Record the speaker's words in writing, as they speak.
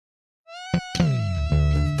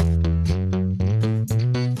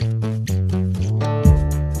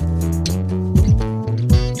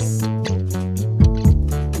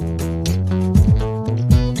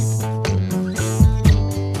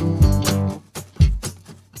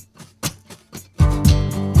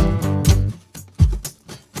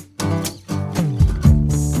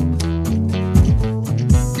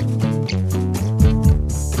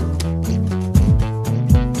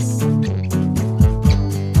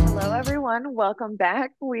Welcome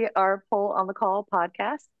back. We are Pole on the Call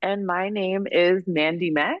podcast, and my name is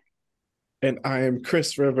Mændy Mac. And I am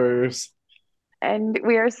Cris Rivers. And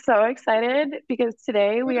we are so excited because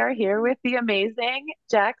today we are here with the amazing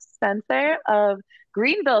Jax Spencer of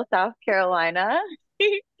Greenville, South Carolina.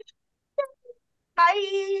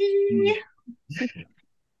 Hi.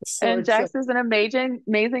 And Jax is an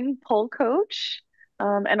amazing pole coach,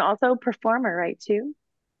 and also performer, right, too?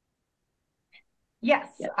 Yes,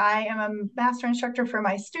 I am a master instructor for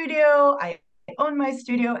my studio. I own my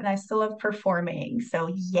studio and I still love performing.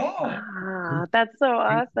 So yeah. That's so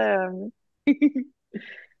awesome. Yeah,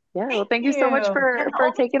 well, thank you so much And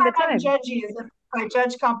for taking the time. I'm judgy is if I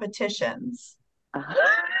judge competitions.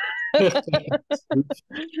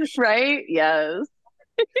 Right? Yes.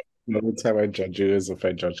 The only time I judge you is if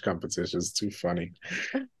I judge competitions. Too funny.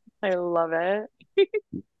 I love it.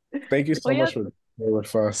 Thank you so much for being here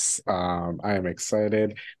with us. I am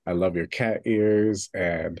excited. I love your cat ears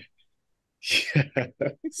and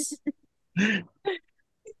yes. Yeah,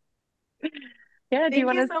 Thank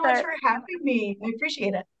you so much for having me. I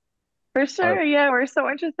appreciate it. For sure. Yeah, we're so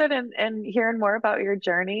interested in hearing more about your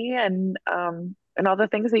journey and all the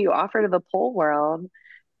things that you offer to the pole world.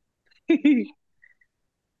 I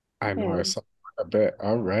know I saw a bit.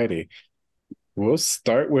 Alrighty. We'll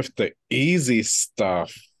start with the easy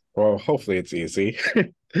stuff. Well, hopefully it's easy.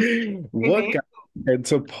 What got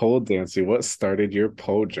into pole dancing? What started your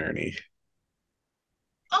pole journey?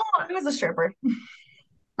 Oh, I was a stripper.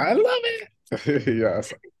 I love it.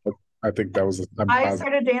 Yes. I think that was I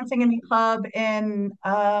started dancing in a club in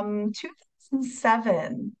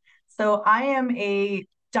 2007. So I am a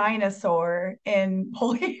dinosaur in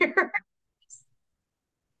pole years.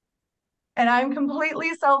 And I'm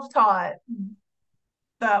completely self-taught.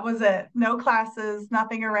 That was it. No classes,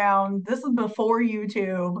 nothing around. This is before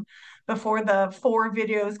YouTube, before the 4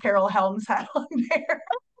 videos Carol Helms had on there.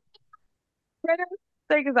 Right,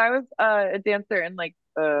 because I was a dancer in it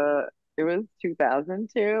was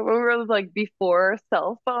 2002. It was like before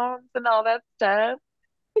cell phones and all that stuff.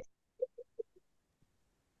 Yes.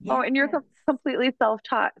 Oh, and you're completely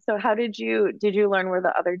self-taught. So how did you learn? Were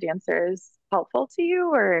the other dancers helpful to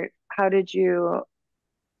you, or how did you?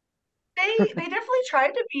 They definitely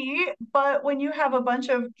tried to be, but when you have a bunch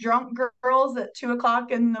of drunk girls at 2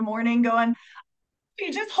 o'clock in the morning going,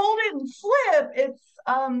 you just hold it and flip, it's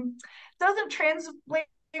doesn't translate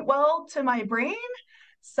well to my brain.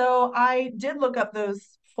 So I did look up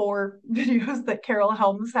those 4 videos that Carol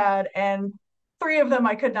Helms had, and 3 of them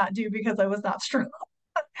I could not do because I was not strong.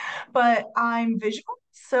 But I'm visual,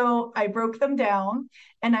 so I broke them down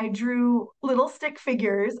and I drew little stick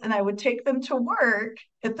figures and I would take them to work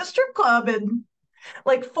at the strip club and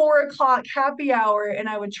like 4 o'clock happy hour, and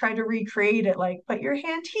I would try to recreate it, like put your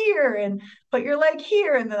hand here and put your leg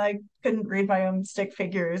here, and then I couldn't read my own stick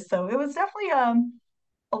figures. So it was definitely a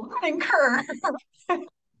learning curve.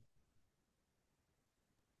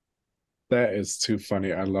 That is too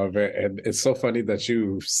funny. I love it. And it's so funny that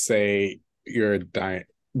you say you're a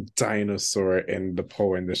dinosaur in the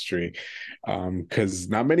pole industry. Because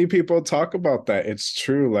not many people talk about that. It's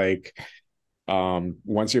true. Like,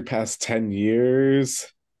 once you're past 10 years,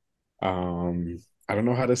 I don't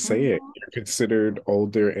know how to say it. You're considered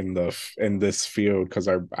older in this field because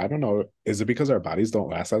I don't know, is it because our bodies don't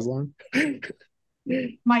last as long?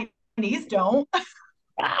 My knees don't.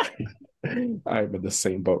 I'm in the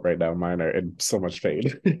same boat right now. Mine are in so much pain.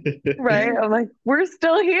 Right? I'm like, we're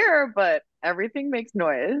still here, but everything makes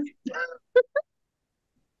noise.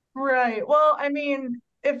 Right. Well, I mean,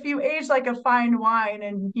 if you age like a fine wine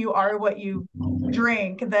and you are what you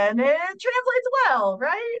drink, then it translates well,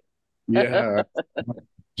 right? Yeah.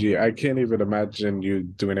 Gee, I can't even imagine you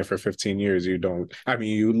doing it for 15 years. You don't, I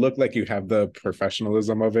mean, you look like you have the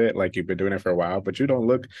professionalism of it, like you've been doing it for a while, but you don't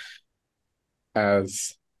look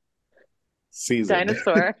as seasoned.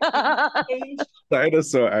 Dinosaur.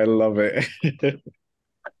 Dinosaur, I love it.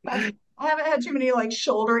 I haven't had too many like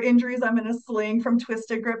shoulder injuries. I'm in a sling from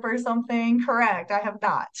twisted grip or something. Correct. I have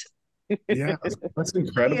not. Yeah, that's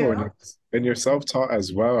incredible. And you're self-taught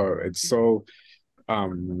as well. It's so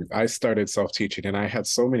I started self-teaching and I had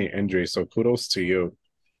so many injuries. So kudos to you.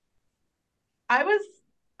 I was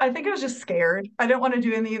I think I was just scared. I didn't want to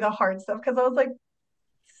do any of the hard stuff because I was like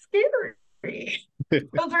scary. I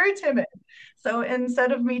was very timid. So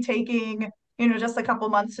instead of me taking, just a couple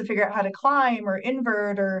months to figure out how to climb or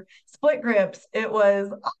invert or split grips, it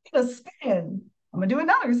was, I'm gonna spin. I'm gonna do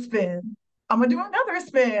another spin. I'm gonna do another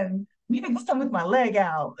spin. Maybe this time with my leg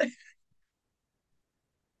out.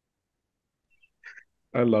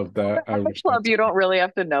 I love that. I At the wish club, that. you don't really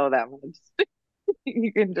have to know that much.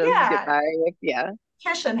 You can just get Yeah, by with, yeah.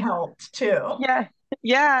 Kishin helped too. Yeah.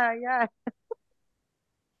 Yeah, yeah.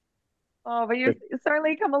 Oh, but you've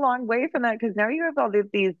certainly come a long way from that because now you have all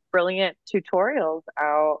these brilliant tutorials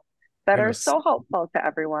out that And are it's, so helpful to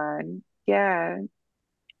everyone. Yeah.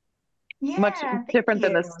 Much Yeah, thank different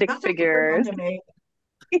than you. the stick Those are super fun figures. to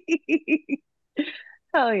make.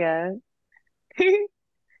 Hell yeah.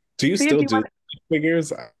 do you So yeah, still do you do want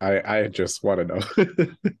figures? I just want to know.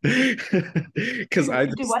 Because I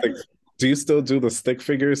Do just what? think, do you still do the stick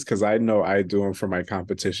figures? Because I know I do them for my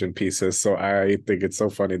competition pieces. So I think it's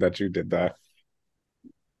so funny that you did that.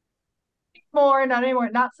 More, not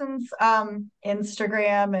anymore. Not since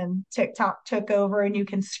Instagram and TikTok took over and you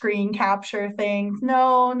can screen capture things.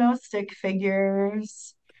 No, no stick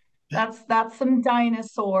figures. That's some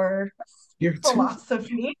dinosaur You're too.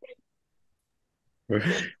 philosophy. I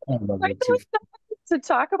love like it too. to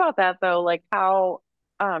talk about that though, like how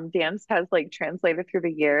dance has like translated through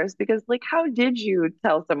the years because like how did you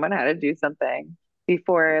tell someone how to do something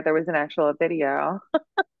before there was an actual video?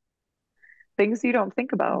 Things you don't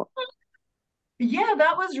think about. Yeah,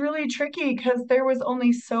 that was really tricky because there was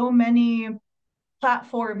only so many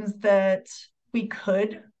platforms that we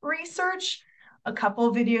could research. A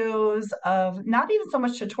couple videos of not even so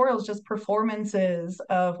much tutorials, just performances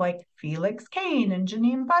of like Felix Kane and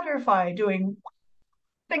Janine Butterfly doing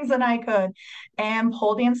things that I could. And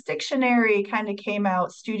Pole Dance Dictionary kind of came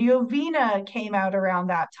out. Studio Vina came out around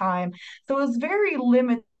that time. So it was very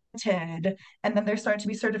limited. And then there started to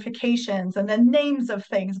be certifications and then names of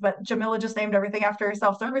things. But Jamila just named everything after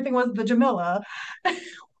herself. So everything was the Jamila.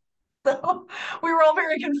 So we were all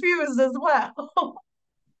very confused as well,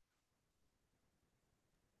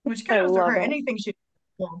 which I kudos to love her. it. Anything she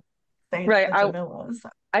will say Right. the Jamilas.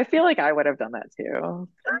 I feel like I would have done that too.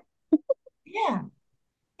 Yeah.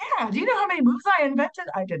 Yeah. Do you know how many moves I invented?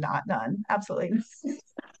 I did not. None. Absolutely.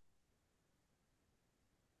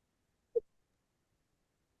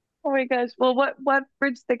 Oh my gosh. Well, what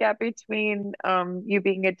bridged the gap between you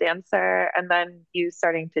being a dancer and then you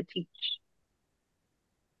starting to teach?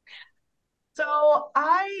 So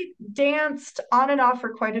I danced on and off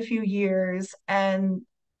for quite a few years. And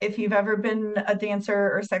if you've ever been a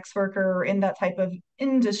dancer or sex worker or in that type of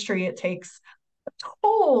industry, it takes a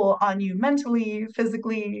toll on you mentally,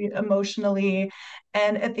 physically, emotionally.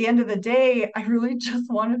 And at the end of the day, I really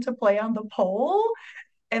just wanted to play on the pole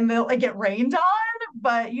and they'll like get rained on,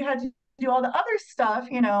 but you had to do all the other stuff,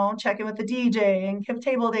 check in with the DJ and give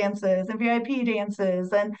table dances and VIP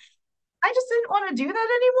dances. And I just didn't want to do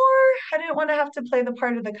that anymore. I didn't want to have to play the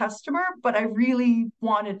part of the customer, but I really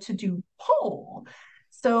wanted to do pole.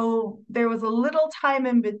 So there was a little time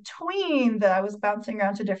in between that I was bouncing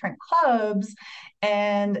around to different clubs,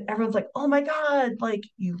 and everyone's like, oh my God, like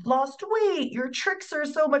you've lost weight. Your tricks are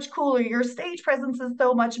so much cooler. Your stage presence is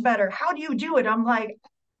so much better. How do you do it? I'm like,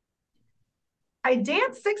 I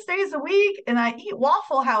dance 6 days a week and I eat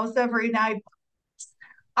Waffle House every night.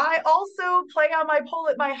 I also play on my pole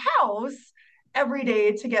at my house every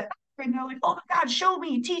day to get better. And they're like, oh my God, show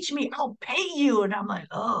me, teach me, I'll pay you. And I'm like,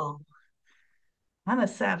 oh, I'm a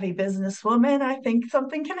savvy businesswoman. I think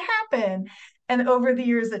something can happen. And over the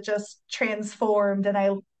years, it just transformed and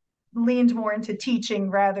I leaned more into teaching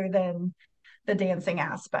rather than the dancing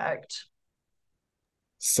aspect.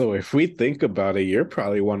 So if we think about it, you're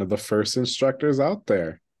probably one of the first instructors out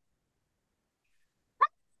there.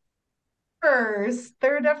 First,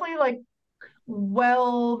 there are definitely like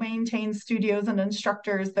well-maintained studios and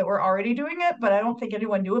instructors that were already doing it, but I don't think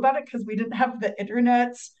anyone knew about it because we didn't have the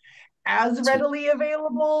internet as readily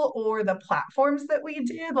available or the platforms that we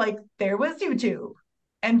did. Like there was YouTube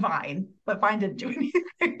and Vine, but Vine didn't do anything.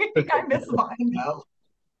 I miss Vine though.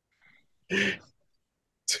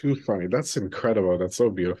 Too funny. That's incredible. That's so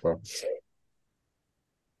beautiful.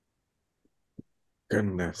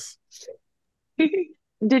 Goodness.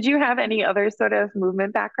 Did you have any other sort of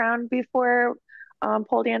movement background before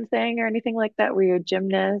pole dancing or anything like that? Were you a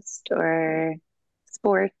gymnast or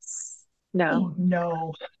sports? No. Oh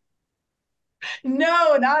no.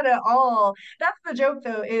 No, not at all. That's the joke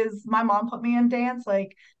though, is my mom put me in dance,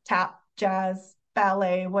 like tap, jazz,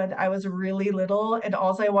 ballet when I was really little, and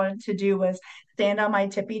all I wanted to do was stand on my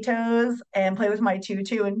tippy toes and play with my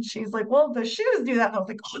tutu. And she's like, well, the shoes do that. And I was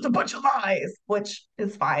like, oh, it's a bunch of lies, which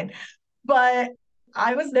is fine. But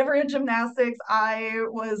I was never in gymnastics. I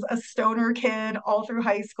was a stoner kid all through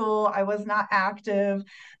high school. I was not active.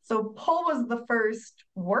 So pole was the first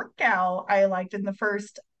workout I liked, and the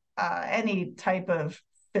first any type of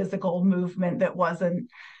physical movement that wasn't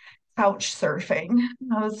couch surfing.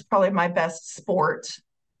 That was probably my best sport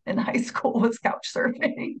in high school, was couch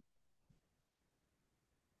surfing.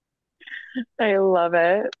 I love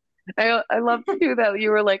it. I love too that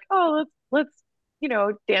you were like, oh, let's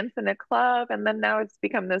dance in a club, and then now it's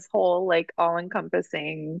become this whole like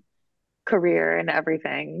all-encompassing career and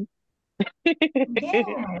everything. Yeah.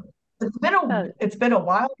 It's been a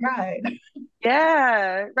wild ride.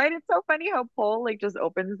 Yeah, right. It's so funny how pole like just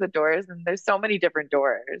opens the doors, and there's so many different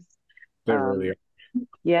doors. They really Um, are.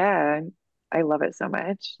 yeah, I love it so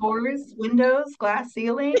much. Doors, windows, glass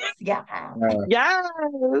ceilings. Yeah. Yeah.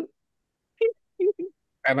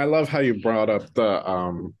 And I love how you brought up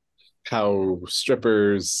the how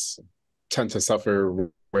strippers tend to suffer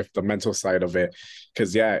with the mental side of it,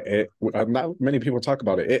 because yeah, it not many people talk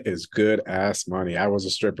about it. It is good ass money. I was a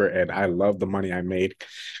stripper and I love the money I made.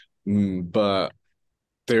 But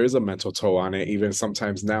there is a mental toll on it. Even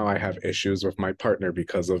sometimes now I have issues with my partner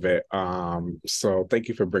because of it. So thank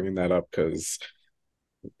you for bringing that up, because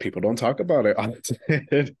people don't talk about it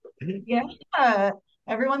often. Yeah.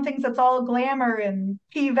 Everyone thinks it's all glamour and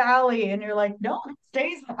P Valley, and you're like, no, there's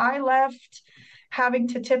days that I left having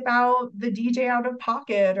to tip out the DJ out of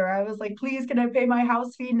pocket, or I was like, please, can I pay my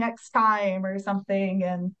house fee next time or something?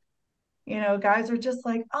 And guys are just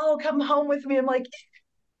like, oh, come home with me. I'm like,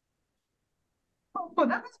 oh,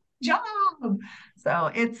 that's my job.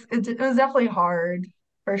 So it was definitely hard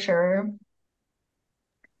for sure.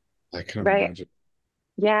 I can Right. imagine.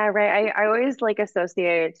 Yeah, right. I always like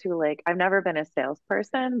associate it to like I've never been a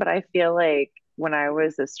salesperson, but I feel like when I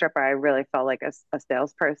was a stripper, I really felt like a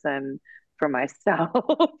salesperson for myself.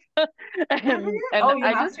 Mhm. And Oh, you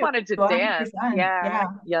I have just to, wanted to dance. 100%. Yeah, Yeah.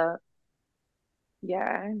 yeah,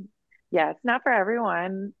 yeah. Yeah, it's not for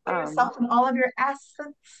everyone. For yourself and all of your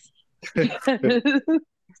assets.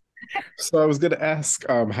 So I was going to ask,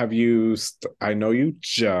 have you, I know you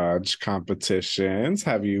judge competitions.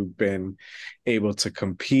 Have you been able to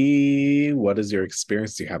compete? What is your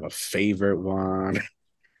experience? Do you have a favorite one?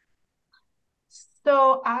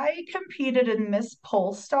 So I competed in Miss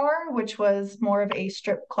Polestar, which was more of a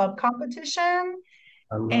strip club competition,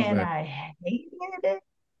 I love and it. I hated it.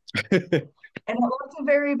 And it left a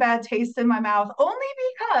very bad taste in my mouth, only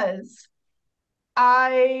because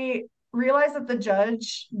I realized that the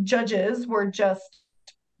judges were just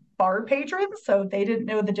bar patrons, so they didn't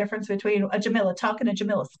know the difference between a Jamila Tuck and a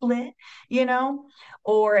Jamila Split, you know,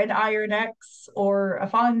 or an Iron X or a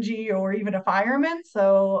Fonji or even a Fireman.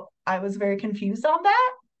 So I was very confused on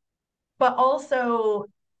that. But also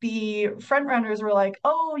the front runners were like,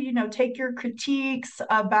 oh, take your critiques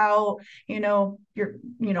about, all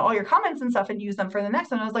your comments and stuff and use them for the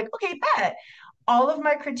next one. I was like, okay, bet. All of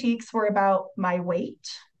my critiques were about my weight,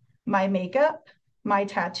 my makeup, my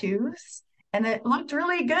tattoos, and it looked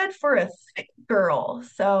really good for a thick girl.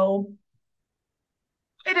 So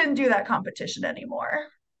I didn't do that competition anymore.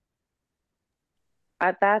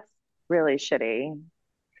 That's really shitty.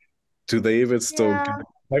 Do they even still do Yeah,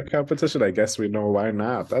 that competition? I guess we know why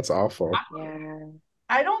not. That's awful. Yeah.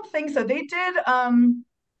 I don't think so. They did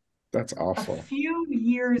That's a awful. few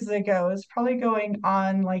years ago. It's probably going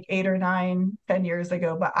on like 8 or 9, 10 years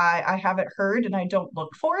ago, but I haven't heard and I don't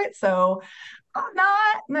look for it. So I'm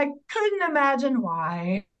not, and I couldn't imagine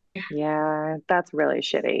why. Yeah, that's really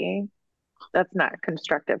shitty. That's not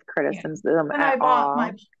constructive Yeah. criticism When at I bought all.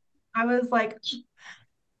 my, I was like,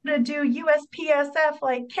 I'm gonna do USPSF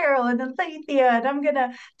like Carolyn and Alethea, and I'm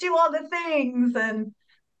gonna do all the things. And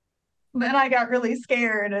then I got really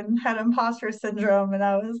scared and had imposter syndrome, and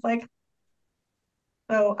I was like,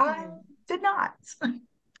 so I did not.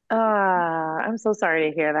 I'm so sorry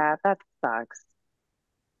to hear that. That sucks.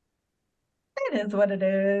 It is what it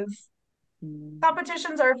is. Mm.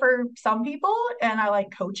 Competitions are for some people, and I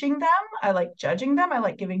like coaching them. I like judging them. I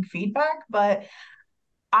like giving feedback, but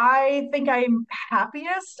I think I'm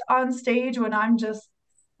happiest on stage when I'm just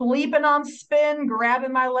sleeping on spin,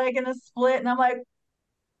 grabbing my leg in a split, and I'm like,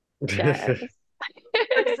 Yes.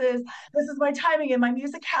 this is my timing and my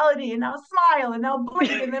musicality, and now smile and now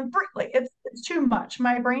blink and then break. Like it's too much.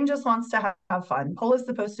 My brain just wants to have fun. Pole is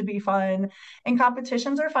supposed to be fun, and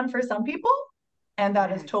competitions are fun for some people, and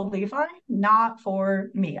that is Yes. totally fine. Not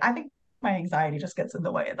for me. I think my anxiety just gets in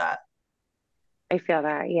the way of that. I feel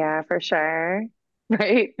that. Yeah, for sure.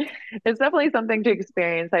 right? It's definitely something to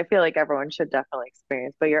experience. I feel like everyone should definitely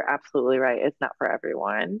experience, but you're absolutely right. It's not for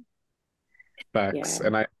everyone. Facts. Yeah.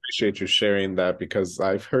 And I appreciate you sharing that because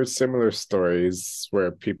I've heard similar stories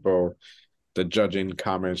where people, the judging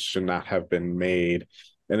comments should not have been made.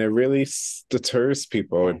 And it really deters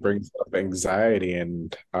people. It brings up anxiety.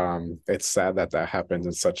 And it's sad that that happens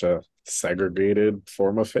in such a segregated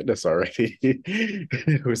form of fitness already.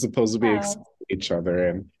 We're supposed to be Yeah. accepting each other.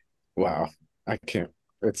 And wow, I can't.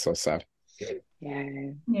 It's so sad.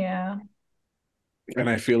 Yeah. Yeah. And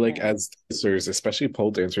I feel like Yeah. as dancers, especially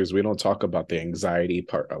pole dancers, we don't talk about the anxiety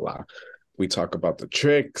part a lot. We talk about the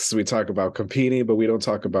tricks, we talk about competing, but we don't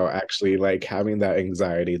talk about actually like having that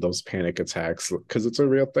anxiety, those panic attacks, because it's a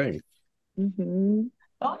real thing. Hmm.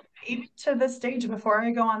 Well, even to this stage, before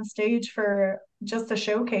I go on stage for just a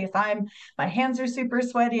showcase, my hands are super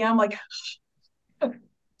sweaty. I'm like,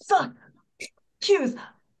 suck, cues.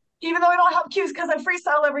 Even though I don't have cues because I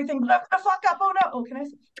freestyle everything, but I'm gonna fuck up. Oh no. Oh, can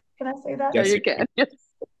I say that? Oh, Yes, you you can. Yes.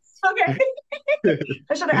 Okay. can.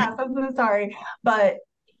 I should have asked. I'm so sorry. But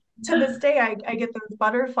to this day, I get those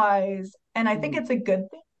butterflies, and I think it's a good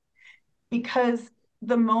thing because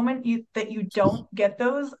the moment you don't get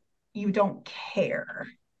those, you don't care.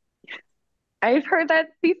 I've heard that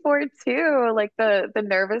before too. Like the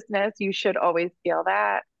nervousness, you should always feel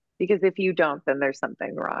that because if you don't, then there's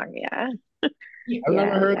something wrong. Yeah. Yeah. I've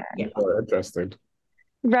never Yeah, heard yeah. that Yeah. before. Interesting.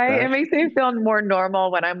 Right. It That makes me feel more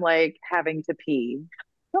normal when I'm like having to pee.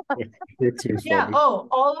 you're too Yeah. funny. Oh,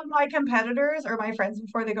 all of my competitors or my friends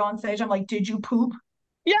before they go on stage, I'm like, did you poop?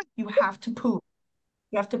 Yeah. You have to poop.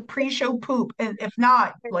 You have to pre-show poop. And if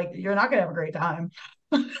not, like you're not gonna have a great time.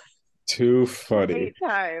 Too funny. Great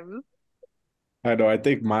times. I know. I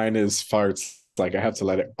think mine is farts. Like I have to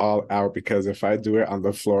let it all out because if I do it on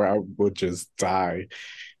the floor, I would just die.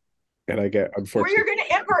 And I get Or you're unfortunate.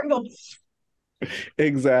 gonna invert and go,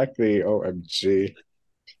 Exactly. OMG.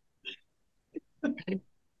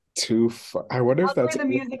 Too fun. I wonder if luckily that's the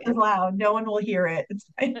music is loud. No one will hear it. It's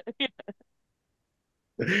fine.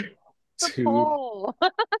 The too. pole.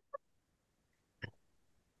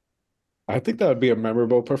 I think that would be a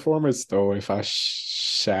memorable performance though if I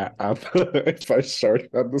shat on the, if I sharted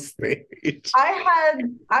on the stage.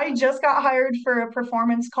 I just got hired for a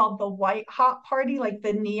performance called the White Hot Party, like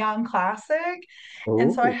the neon classic.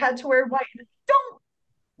 And so I Oh, had to wear white. Don't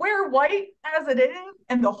wear white as it is.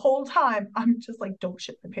 And the whole time I'm just like, don't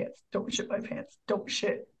shit my pants, don't shit my pants, don't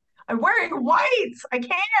shit. I'm wearing white. I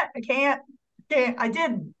can't. I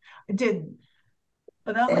didn't.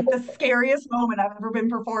 But that was like the scariest moment I've ever been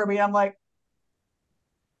performing. I'm like,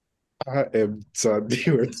 I am done.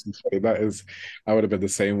 You were too funny. That is, I would have been the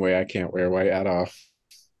same way. I can't wear white at all.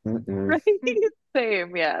 Mm-mm. Right.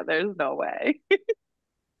 Same. Yeah, there's no way.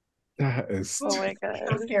 That is Oh my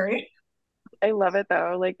so gosh. scary. I love it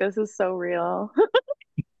though. Like this is so real.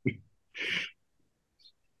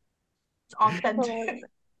 It's Oh authentic.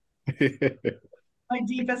 too. My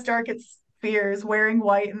deepest, darkest fears, wearing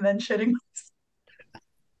white and then shitting.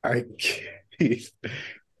 I can't.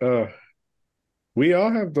 Uh, we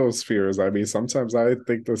all have those fears. I mean, sometimes I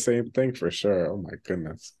think the same thing for sure. Oh my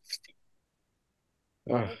goodness.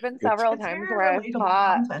 there's been It's several It's times very where I've relatable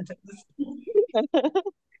taught, content.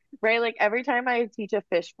 right? Like every time I teach a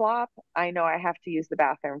fish flop, I know I have to use the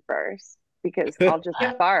bathroom first because I'll just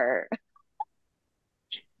Yep. fart.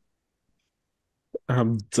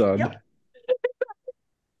 I'm done. Yep.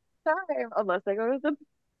 Time unless I go to the.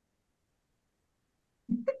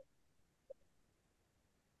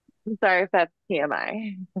 I'm sorry if that's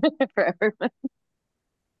TMI for everyone.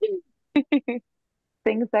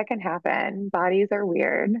 Things that can happen. Bodies are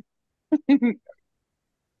weird.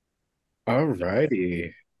 All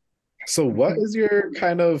righty. So what is your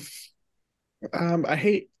kind of I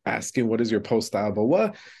hate asking what is your post style, but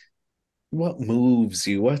what moves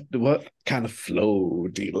you? What kind of flow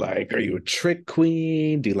do you like? Are you a trick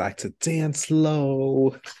queen? Do you like to dance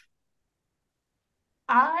low?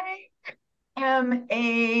 I am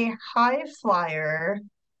a high flyer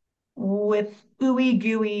with ooey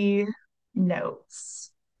gooey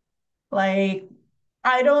notes. Like,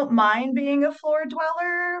 I don't mind being a floor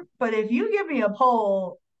dweller, but if you give me a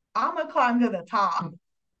pole, I'm gonna climb to the top.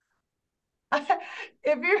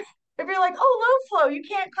 If you're like, oh, low flow, you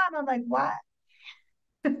can't climb. I'm like, what?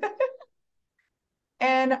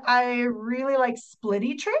 And I really like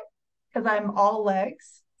splitty trick because I'm all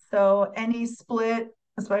legs. So any split,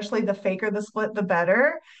 especially the faker the split, the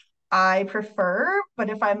better. I prefer, but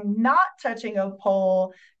if I'm not touching a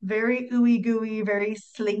pole, very ooey gooey, very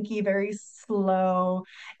slinky, very slow.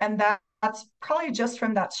 And that's probably just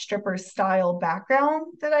from that stripper style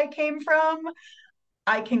background that I came from.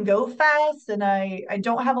 I can go fast and I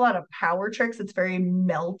don't have a lot of power tricks. It's very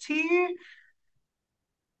melty.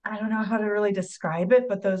 I don't know how to really describe it,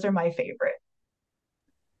 but those are my favorite.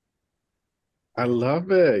 I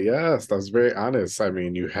love it. Yes, that's very honest. I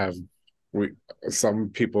mean, we some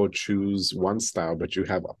people choose one style, but you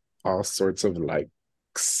have all sorts of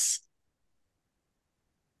likes.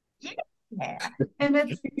 Yeah. And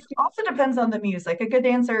it also depends on the music. A good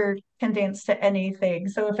dancer can dance to anything.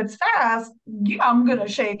 So if it's fast, yeah, I'm gonna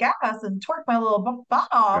shake ass and twerk my little butt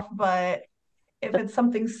off. But if it's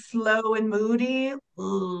something slow and moody,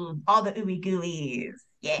 ooh, all the ooey gooeys.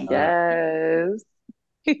 Yeah. Yes.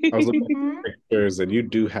 I was looking Mhm. at pictures, and you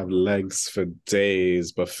do have legs for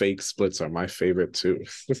days, but fake splits are my favorite too.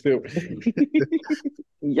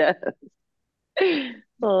 Yes.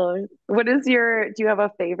 Oh, do you have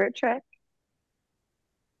a favorite trick?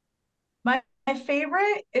 My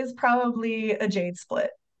favorite is probably a jade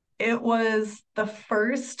split. It was the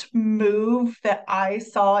first move that I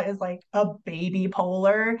saw as like a baby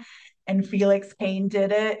polar, and Felix Kane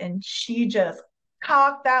did it, and she just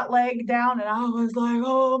cocked that leg down, and I was like,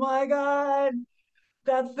 oh my God,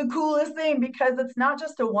 that's the coolest thing because it's not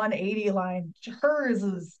just a 180 line. Hers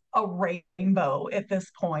is a rainbow at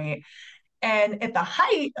this point. And at the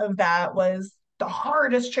height of that was the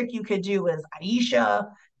hardest trick you could do was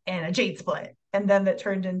Aisha and a jade split. And then that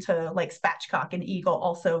turned into like spatchcock and eagle,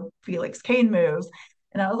 also Felix Kane moves.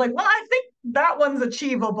 And I was like, well, I think that one's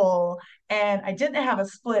achievable. And I didn't have a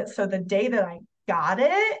split. So the day that I got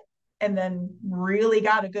it and then really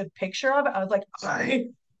got a good picture of it, I was like, I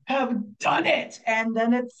have done it. And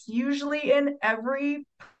then it's usually in every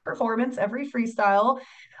performance, every freestyle.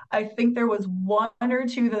 I think there was one or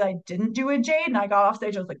two that I didn't do a jade, and I got off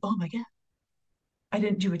stage. I was like, oh my God, I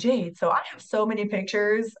didn't do a jade. So I have so many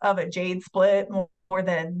pictures of a jade split more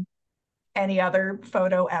than any other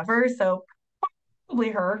photo ever. So probably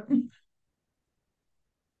her.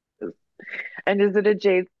 And is it a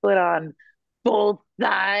jade split on both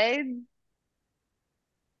sides?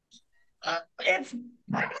 It's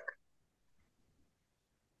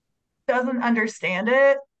doesn't understand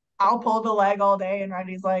it. I'll pull the leg all day, and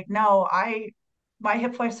Reddy's like, no, my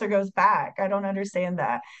hip flexor goes back. I don't understand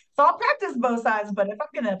that. So I'll practice both sides, but if I'm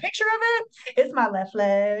getting a picture of it, it's my left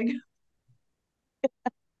leg.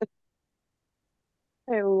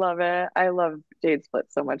 I love it. I love jade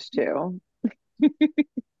split so much too.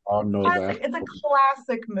 I'll know Classic. that. It's a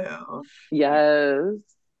classic move. Yes.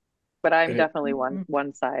 But I'm Eh, definitely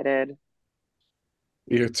one-sided.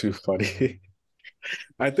 You're too funny.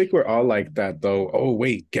 I think we're all like that though. Oh,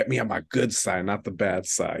 wait, get me on my good side, not the bad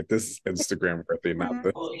side. This is Instagram worthy, not Mhm.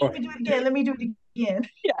 this Oh, let one. me do it again. Let me do it again.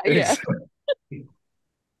 Yeah, yeah.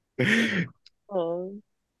 Oh.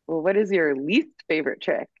 Well, what is your least favorite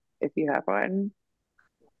trick if you have one?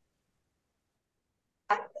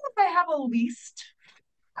 I don't know if I have a least.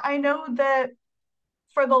 I know that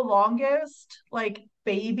for the longest, like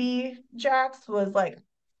baby Jax was like,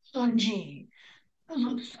 Fungi. That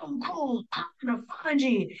looks so cool. I want a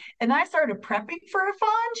Fungi. And I started prepping for a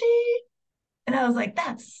Fungi. And I was like,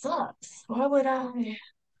 that sucks. Why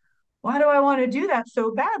do I want to do that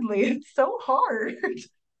so badly? It's so hard.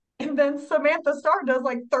 And then Samantha Starr does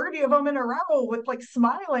like 30 of them in a row with like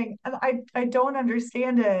smiling. And I don't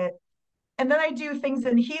understand it. And then I do things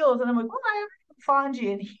in heels and I'm like, well, I have Fonji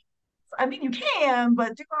in heels. I mean, you can,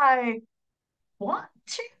 but do I want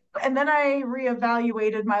to? And then I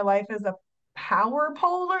reevaluated my life as a power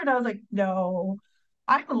polar and I was like, no,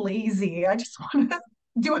 I'm lazy. I just want to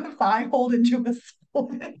do a thigh hold into a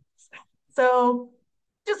split. So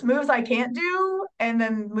just moves I can't do, and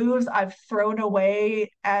then moves I've thrown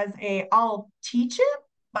away as a I'll teach it,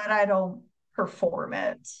 but I don't perform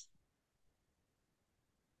it.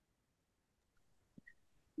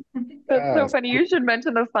 That's so Yes, funny. You should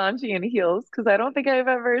mention the Sanji in heels because I don't think I've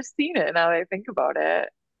ever seen it now that I think about it.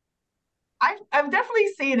 I've definitely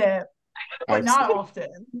seen it, but I've not seen often.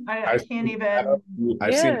 I I've can't seen even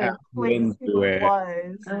I've seen Yeah. Adam place Lynn do who it it.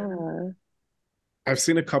 was. Ah. I've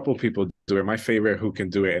seen a couple people do it. My favorite who can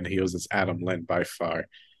do it in heels is Adam Lynn by far.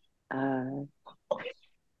 Ah.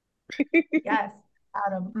 Yes,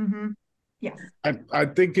 Adam. Yes. I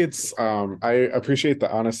think it's I appreciate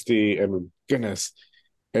the honesty and goodness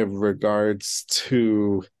in regards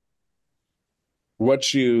to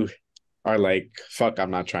what you are like, fuck,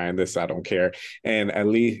 I'm not trying this, I don't care. And at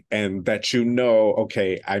least, and that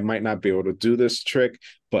okay, I might not be able to do this trick,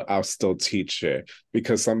 but I'll still teach it.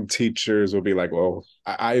 Because some teachers will be like, well,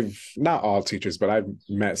 I've not all teachers, but I've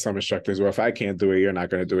met some instructors where if I can't do it, you're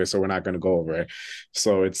not going to do it. So we're not going to go over it.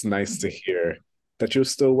 So it's nice to hear that you'll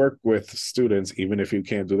still work with students, even if you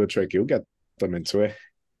can't do the trick, you'll get them into it.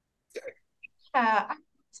 yeah,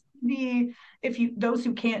 the if you those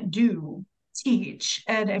who can't do teach,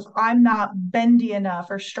 and if I'm not bendy enough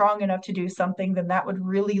or strong enough to do something, then that would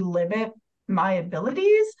really limit my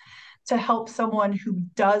abilities to help someone who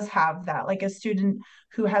does have that, like a student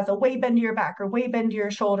who has a way bendier back or way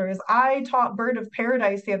bendier shoulders. I taught Bird of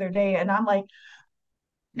Paradise the other day, and I'm like,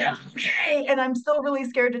 okay, and I'm still really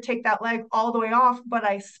scared to take that leg all the way off, but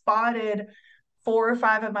I spotted 4 or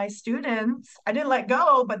 5 of my students. I didn't let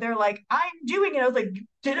go, but they're like, I'm doing it. I was like, you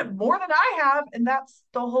did it more than I have. And that's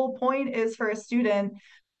the whole point, is for a student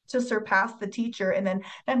to surpass the teacher. And then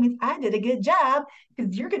that means I did a good job,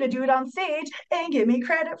 because you're going to do it on stage and give me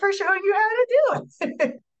credit for showing you how to do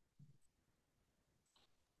it.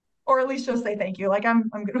 Or at least just say thank you. Like, I'm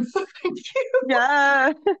going to say thank you.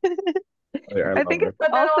 Yeah. I I love think it. it's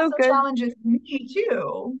But that also also good. challenges me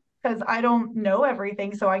too, because I don't know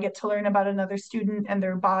everything. So I get to learn about another student and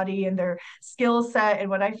their body and their skill set. And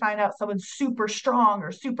when I find out someone's super strong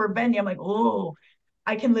or super bendy, I'm like, oh,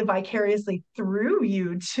 I can live vicariously through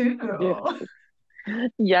you too. Yeah.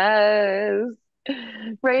 Yes.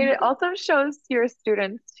 Right. It also shows your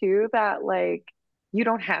students too that like you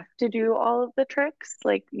don't have to do all of the tricks.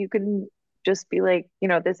 Like you can just be like,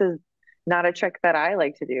 this is not a trick that I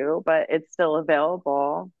like to do, but it's still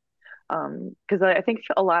available. Because I think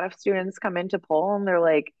a lot of students come into pole and they're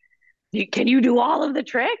like, can you do all of the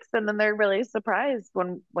tricks? And then they're really surprised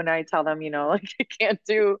when I tell them, like I can't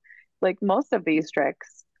do like most of these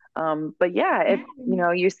tricks. But yeah, if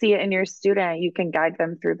Yeah. you see it in your student, you can guide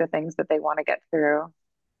them through the things that they want to get through,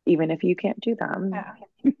 even if you can't do them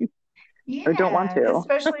or don't want Yeah, to.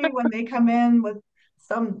 especially when they come in with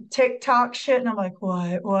some TikTok shit, and I'm like,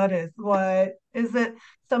 what is it?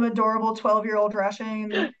 Some adorable 12-year-old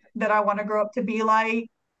Russian that I want to grow up to be like?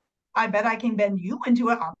 I bet I can bend you into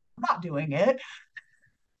it. I'm not doing it.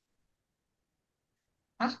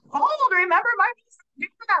 I'm old. Remember my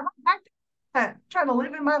trying to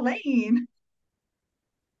live in my lane.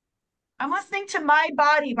 I'm listening to my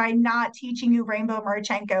body by not teaching you Rainbow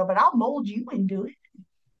Marchenko, but I'll mold you into it.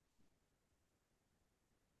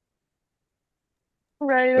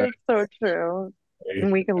 Right, That's it's so true. And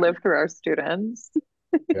great. we can live through our students.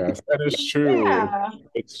 Yes, that is true. Yeah.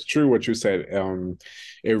 It's true what you said.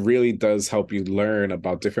 It really does help you learn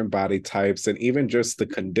about different body types and even just the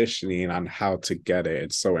conditioning on how to get it.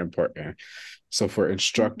 It's so important. So for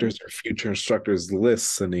instructors or future instructors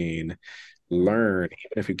listening, learn.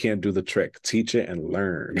 Even if you can't do the trick, teach it and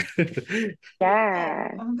learn. Yeah.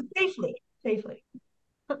 Yeah. Safely.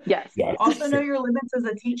 Yes. Also Yes. know your limits as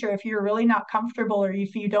a teacher. If you're really not comfortable, or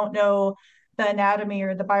if you don't know the anatomy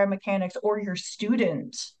or the biomechanics or your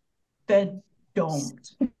student, then don't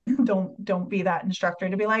don't be that instructor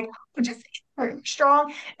to be like, oh, just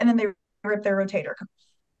strong, and then they rip their rotator.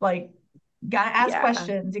 Like, gotta ask Yeah.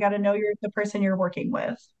 questions. You gotta know you're the person you're working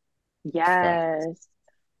with. Yes.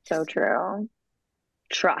 So true.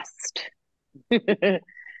 Trust.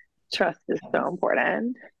 Trust is so Yes.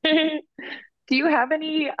 important. Do you have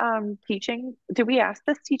any teaching? Do we ask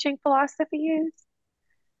this teaching philosophies?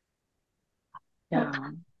 No.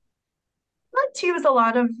 Like to use a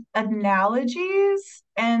lot of analogies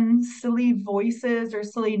and silly voices or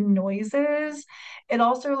silly noises. It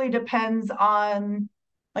also really depends on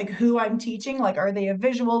like who I'm teaching. Like, are they a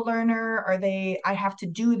visual learner? Are they, I have to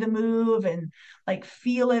do the move and like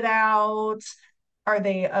feel it out? Are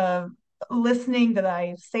they listening that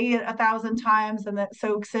I say it 1,000 times and that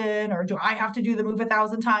soaks in? Or do I have to do the move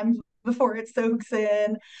 1,000 times before it soaks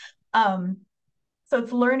in? Um, so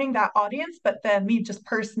it's learning that audience, but then me just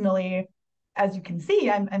personally, as you can see,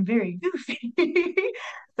 I'm very goofy.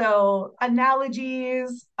 So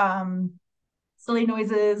analogies, silly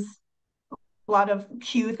noises, a lot of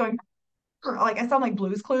cues going, like I sound like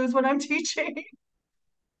Blue's Clues when I'm teaching.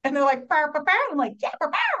 And they're like, bow, bow, bow. I'm like, yeah, bow,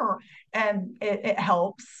 bow. And it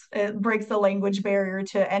helps. It breaks the language barrier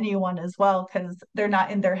to anyone as well, because they're not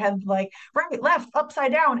in their head like right, left,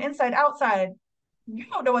 upside down, inside, outside. You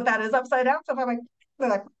don't know what that is, upside down. So if I'm like, they're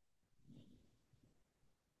like,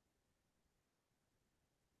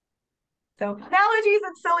 so analogies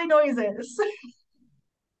and silly noises.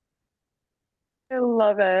 I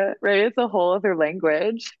love it. Right? It's a whole other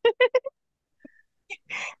language.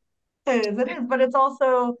 It is, but it's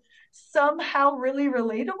also somehow really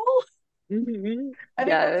relatable. I think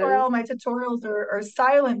that's why Yes. all my tutorials are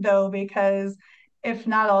silent though, because if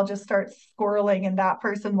not, I'll just start squirreling, and that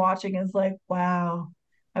person watching is like, wow,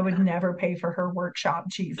 I would never pay for her workshop,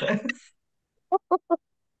 Jesus. It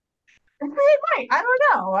might. I don't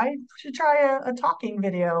know. I should try a talking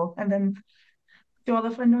video and then do all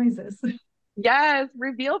the fun noises. Yes.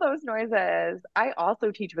 Reveal those noises. I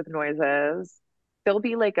also teach with noises. There'll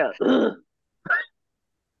be like a "ugh."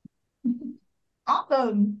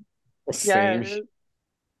 Awesome. Same. Yes.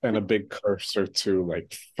 And a big cursor too,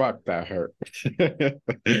 like fuck that hurt.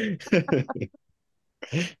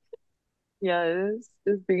 Yes.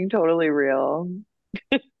 Just being totally real.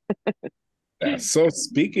 Yeah. So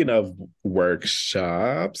speaking of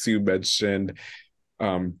workshops, you mentioned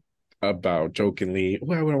um about jokingly,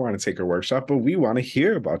 well, we don't want to take a workshop, but we want to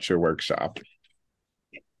hear about your workshop.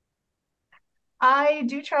 I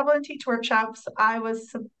do travel and teach workshops. I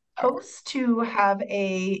was supposed to have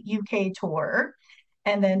a UK tour,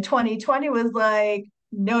 and then 2020 was like,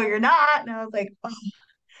 no, you're not. And I was like, oh,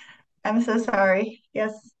 I'm so sorry.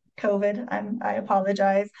 Yes, COVID. I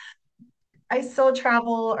apologize. I still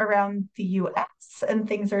travel around the US and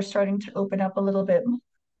things are starting to open up a little bit.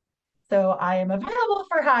 So I am available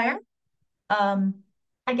for hire. Um,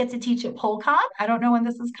 I get to teach at PoleCon. I don't know when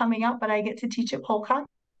this is coming out, but I get to teach at PoleCon,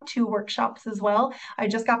 2 workshops as well. I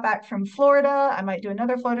just got back from Florida. I might do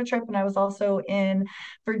another Florida trip, and I was also in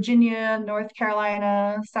Virginia, North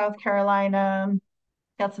Carolina, South Carolina.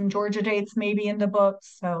 Got some Georgia dates maybe in the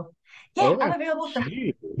books. So yeah, I'm Oh, available for.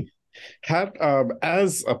 gee.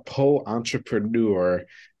 As a pole entrepreneur,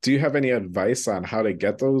 do you have any advice on how to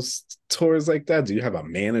get those tours like that? Do you have a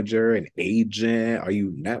manager, an agent? Are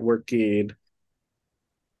you networking?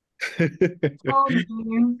 All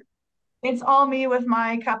me. It's all me with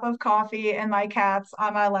my cup of coffee and my cats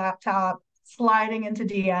on my laptop, sliding into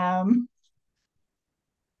DM.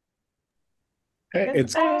 Hey,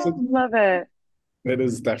 It's it's I love it. it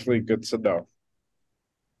is definitely good to know.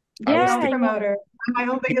 I was Yeah, house thinking, yeah. promoter. I'm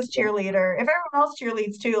my own biggest cheerleader. If everyone else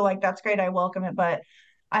cheerleads too, like that's great. I welcome it, but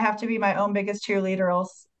I have to be my own biggest cheerleader,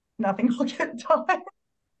 else nothing will get done.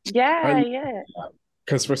 Yeah, I yeah.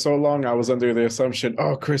 because for so long I was under the assumption,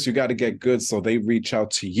 oh, Chris, you got to get good, so they reach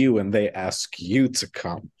out to you and they ask you to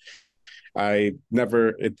come. I never,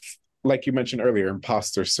 it's like you mentioned earlier,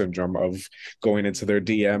 imposter syndrome of going into their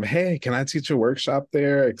DM, hey, can I teach a workshop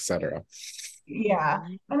there, etc. Yeah.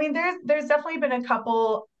 Mhm. I mean, there's definitely been a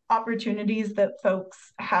couple opportunities that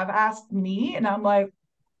folks have asked me, and I'm like,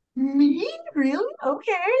 me? Really?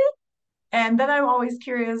 Okay. And then I'm always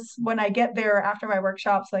curious when I get there after my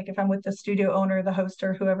workshops, like if I'm with the studio owner, the host,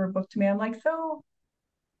 or whoever booked me, I'm like, so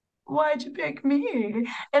why'd you pick me?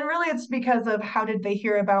 And really, it's because of how did they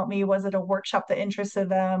hear about me? Was it a workshop that interested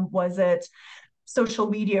them? Was it social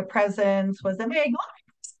media presence? Was it hey,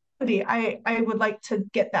 I would like to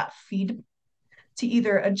get that feed to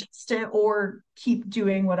either adjust it or keep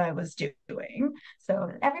doing what I was doing.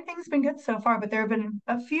 So everything's been good so far, but there have been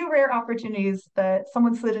a few rare opportunities that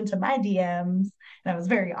someone slid into my DMs, and I was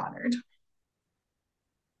very honored.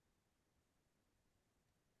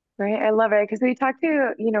 Right. I love it because we talk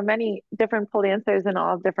to, many different pole dancers in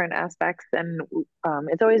all different aspects. And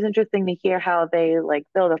it's always interesting to hear how they like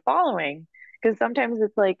build a following. Because sometimes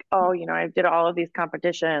it's like, oh, I did all of these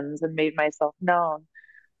competitions and made myself known.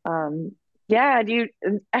 Um, yeah,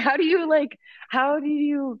 how do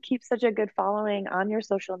you keep such a good following on your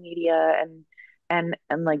social media and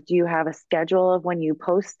like do you have a schedule of when you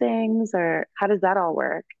post things or how does that all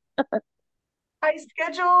work? I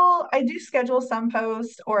do schedule some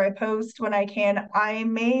posts or I post when I can.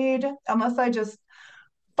 Unless I just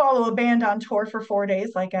follow a band on tour for 4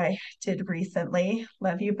 days, like I did recently.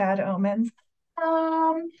 Love you, Bad Omens.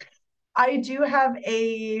 Um, I do have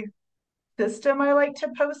a system I like to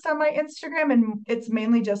post on my Instagram, and it's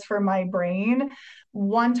mainly just for my brain.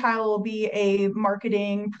 One tile will be a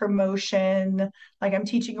marketing promotion, like I'm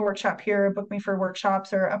teaching a workshop here, book me for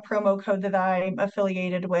workshops, or a promo code that I'm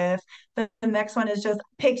affiliated with. The next one is just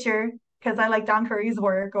picture because I like Don Curry's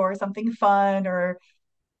work, or something fun, or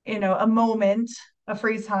a moment, a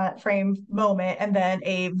freeze frame moment, and then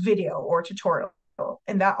a video or tutorial.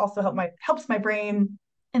 And that also helps my brain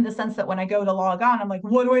in the sense that when I go to log on, I'm like,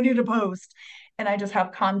 what do I need to post? And I just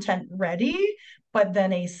have content ready, but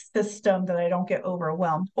then a system that I don't get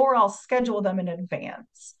overwhelmed, or I'll schedule them in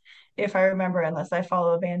advance if I remember, unless I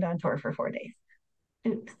follow a band on tour for 4 days.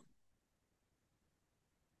 Oops.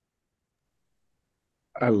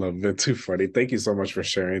 I love it. Too funny. Thank you so much for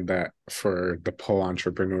sharing that for the pole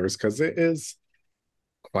entrepreneurs because it is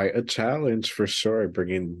quite a challenge for sure.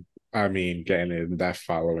 Getting in that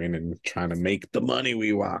following and trying to make the money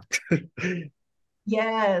we want.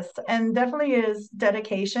 Yes, and definitely is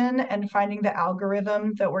dedication and finding the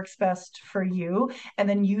algorithm that works best for you, and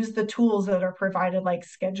then use the tools that are provided, like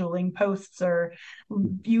scheduling posts or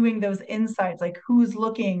viewing those insights, like who's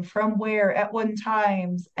looking from where at what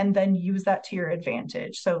times, and then use that to your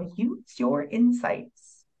advantage. So use your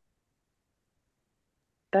insights.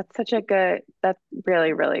 That's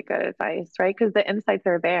really, really good advice, right? Because the insights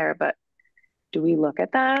are there, but do we look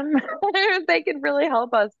at them? They can really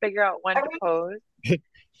help us figure out when to Every, post.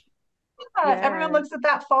 yeah, everyone Yeah. looks at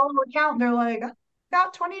that follower count and they're like,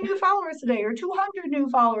 got 20 new followers today or 200 new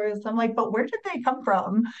followers. I'm like, but where did they come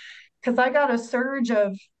from? Because I got a surge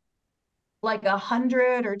of like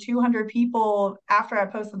 100 or 200 people after I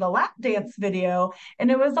posted the lap dance video, and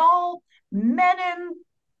it was all men in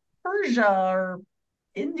Persia or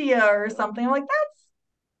India or something. I'm like, that's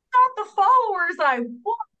not the followers I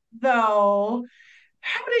want, though.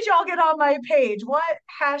 How did y'all get on my page? What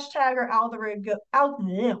hashtag or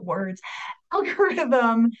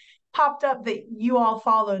algorithm popped up that you all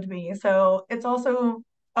followed me? So it's also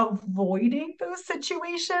avoiding those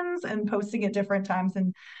situations and posting at different times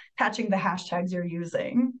and catching the hashtags you're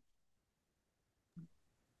using.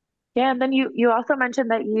 Yeah, and then you also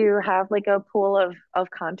mentioned that you have like a pool of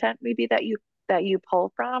content maybe that you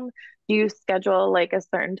pull from. Do you schedule like a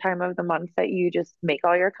certain time of the month that you just make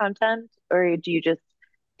all your content, or do you just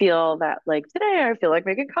feel that like today I feel like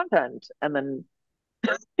making content and then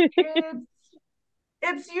It's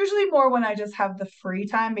it's usually more when I just have the free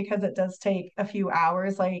time because it does take a few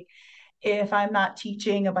hours. Like if I'm not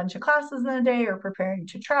teaching a bunch of classes in a day or preparing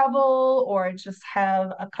to travel, or I just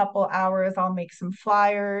have a couple hours, I'll make some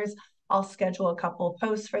flyers. I'll schedule a couple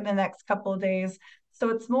posts for the next couple of days. So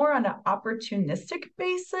it's more on an opportunistic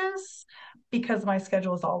basis because my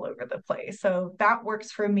schedule is all over the place. So that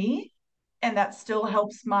works for me. And that still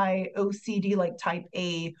helps my OCD, like type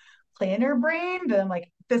A planner brain. That I'm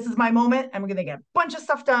like, this is my moment. I'm going to get a bunch of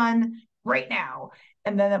stuff done right now.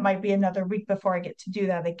 And then it might be another week before I get to do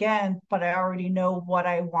that again, but I already know what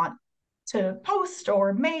I want to post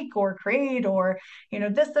or make or create, or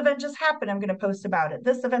this event just happened, I'm going to post about it,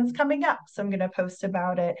 this event's coming up, so I'm going to post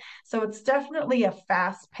about it. So it's definitely a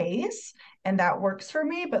fast pace, and that works for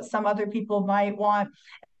me. But some other people might want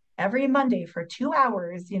every Monday for 2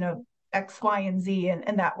 hours, X, Y, and Z,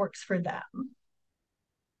 and that works for them.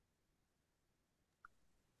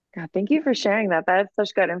 God, thank you for sharing that. That's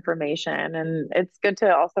such good information. And it's good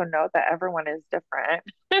to also note that everyone is different.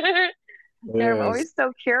 Yeah, I'm Yes. always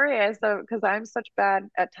so curious because I'm such bad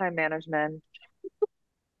at time management.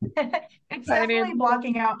 It's I need, definitely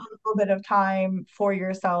blocking out a little bit of time for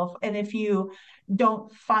yourself. And if you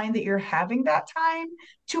don't find that you're having that time,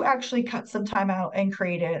 to actually cut some time out and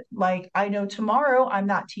create it. Like I know tomorrow I'm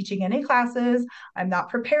not teaching any classes, I'm not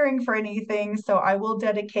preparing for anything. So I'll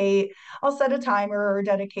set a timer or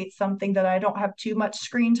dedicate something that I don't have too much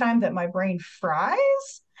screen time that my brain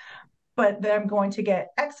fries, but then I'm going to get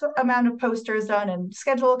X amount of posters done and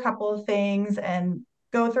schedule a couple of things and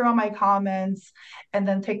go through all my comments and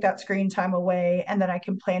then take that screen time away. And then I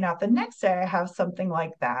can plan out the next day I have something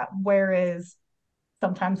like that. Whereas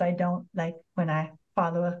sometimes I don't, like when I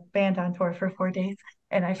follow a band on tour for 4 days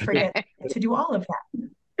and I forget to do all of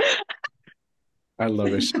that. I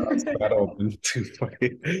love it. Shout out to that open too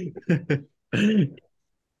funny.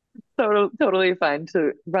 totally fine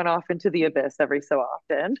to run off into the abyss every so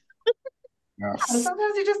often. Yeah, Yes.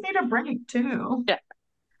 sometimes you just need a break too. Yeah.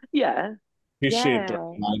 Yeah. Appreciate the Yeah.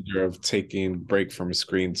 reminder of taking break from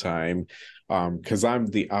screen time. Because I'm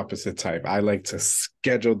the opposite type. I like to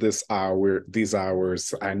schedule these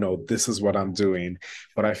hours. I know this is what I'm doing,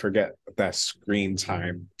 but I forget that screen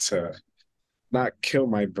time to not kill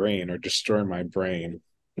my brain or destroy my brain.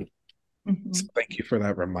 So Mm-hmm. thank you for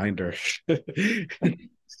that reminder.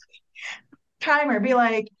 Timer, be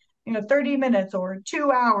like, 30 minutes or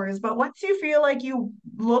 2 hours. But once you feel like you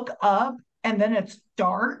look up and then it's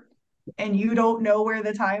dark and you don't know where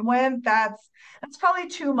the time went, that's probably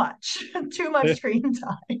too much, too much screen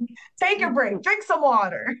time. Take a break, drink some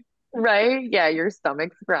water. Right? Yeah, your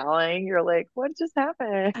stomach's growling. You're like, what just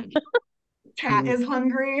happened? Cat is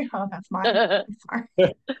hungry. Oh, that's mine. Sorry.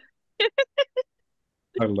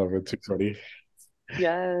 I love it too, funny.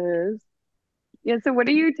 Yes. Yeah, so what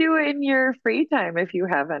do you do in your free time if you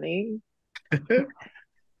have any?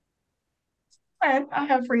 I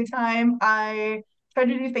have free time. I try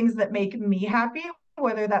to do things that make me happy,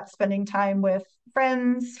 whether that's spending time with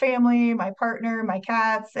friends, family, my partner, my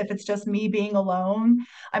cats. If it's just me being alone,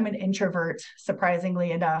 I'm an introvert,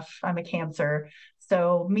 surprisingly enough. I'm a Cancer.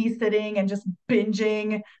 So, me sitting and just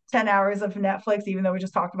binging 10 hours of Netflix, even though we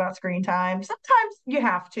just talked about screen time, sometimes you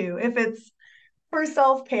have to. If it's for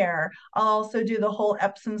self-care, I'll also do the whole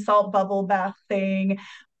Epsom salt bubble bath thing.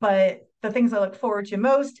 But the things I look forward to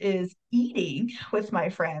most is eating with my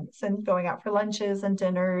friends and going out for lunches and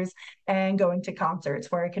dinners and going to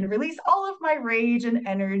concerts where I can release all of my rage and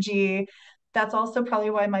energy. That's also probably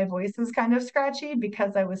why my voice is kind of scratchy,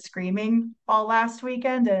 because I was screaming all last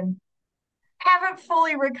weekend and haven't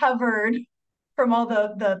fully recovered from all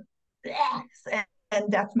the and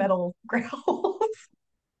death metal growls.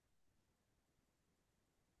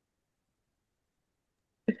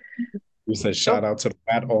 You said shout out to the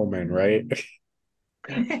Bad Omen, right?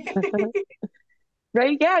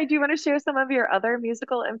 Right? Yeah. Do you want to share some of your other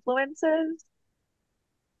musical influences?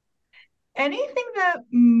 Anything that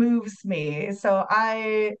moves me. So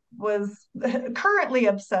I was currently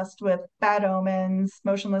obsessed with Bad Omens,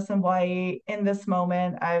 Motionless in White, In This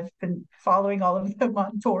Moment. I've been following all of them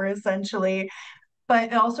on tour essentially,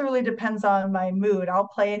 but it also really depends on my mood. I'll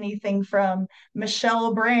play anything from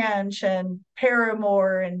Michelle Branch and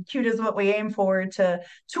Paramore and Cute is What We Aim For to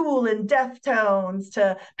Tool and Deftones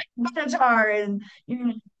to Minotaur, and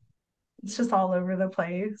it's just all over the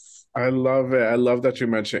place. I love it. I love that you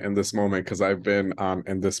mentioned In This Moment because I've been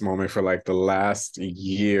In This Moment for like the last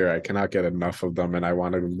year. I cannot get enough of them and I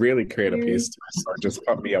want to really create a piece to it. So just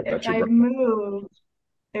put me up If that you I brought them. move,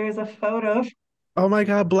 there's a photo. Oh my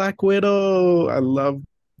God, Black Widow. I love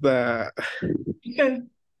that. And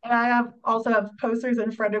I also have posters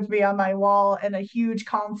in front of me on my wall and a huge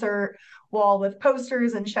concert wall with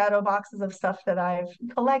posters and shadow boxes of stuff that I've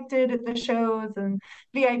collected at the shows and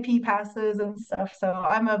VIP passes and stuff. So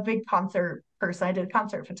I'm a big concert person. I did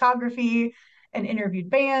concert photography and interviewed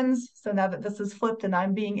bands. So now that this is flipped and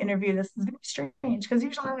I'm being interviewed, this is very strange because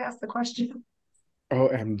usually I ask the question.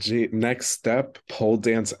 OMG. Next step, pole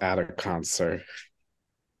dance at a concert.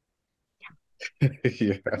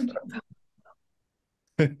 Yeah.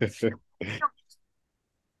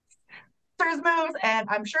 Moves, and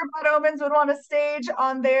I'm sure Bad Omens would want a stage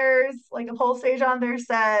on theirs, like a pole stage on their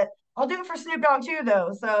set. I'll do it for Snoop Dogg too,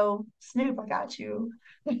 though. So Snoop, I got you.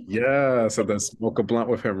 Yeah, so then smoke a blunt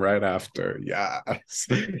with him right after. Yes.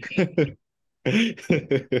 Okay.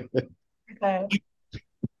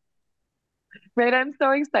 Right. I'm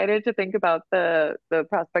so excited to think about the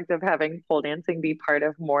prospect of having pole dancing be part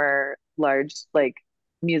of more large like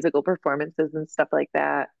musical performances and stuff like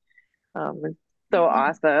that. It's so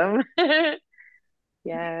awesome. Yeah.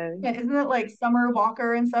 Yeah, isn't it like Summer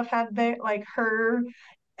Walker and stuff had they like her,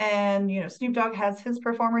 and Snoop Dogg has his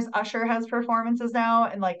performers, Usher has performances now,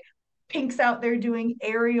 and like Pink's out there doing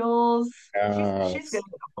aerials. She's Yes. gonna get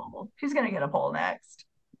a pole. She's gonna get a pole next.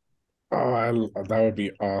 Oh, that would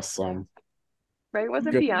be awesome. Right.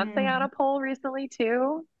 Wasn't Good. Beyonce on a pole recently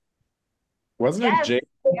too? Wasn't it Yes. Jay?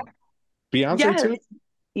 Beyonce Yes. too?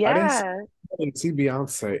 Yeah. I didn't see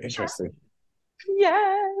Beyonce. Interesting.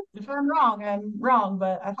 Yes. If I'm wrong, I'm wrong,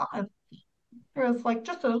 but I thought it was like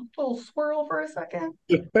just a little swirl for a second.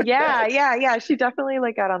 Yeah. Yeah. Yeah. She definitely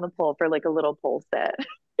like got on the pole for like a little pole set.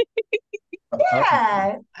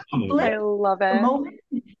 Yeah, I flip love the it. moment.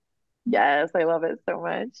 Yes, I love it so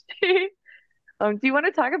much. Do you want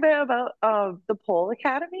to talk a bit about the Pole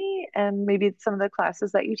Academy and maybe some of the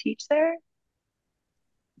classes that you teach there?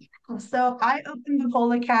 So I opened the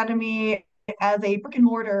Pole Academy as a brick and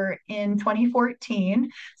mortar in 2014.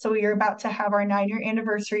 So we are about to have our 9-year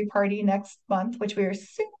anniversary party next month, which we are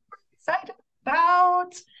super excited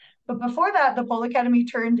about. But before that, the Pole Academy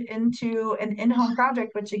turned into an in-home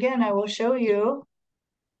project, which again, I will show you.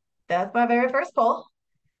 That's my very first pole.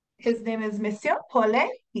 His name is Monsieur Pole.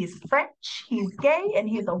 He's French, he's gay, and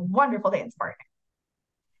he's a wonderful dance partner.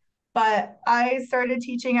 But I started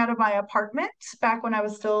teaching out of my apartment back when I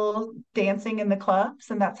was still dancing in the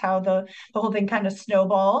clubs, and that's how the whole thing kind of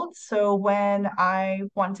snowballed. So when I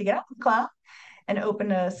wanted to get out of the club and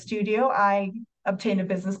open a studio, I obtained a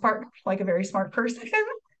business partner, like a very smart person,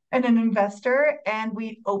 and an investor, and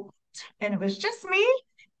we opened. And it was just me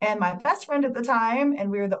and my best friend at the time,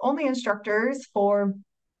 and we were the only instructors for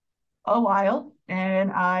a while.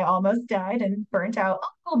 And I almost died and burnt out a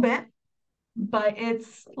little bit, but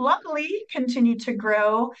it's luckily continued to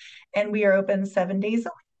grow, and we are open 7 days a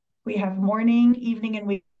week. We have morning, evening, and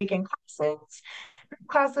weekend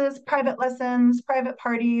classes, private lessons, private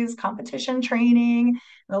parties, competition training,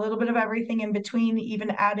 and a little bit of everything in between, even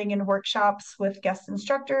adding in workshops with guest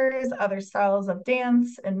instructors, other styles of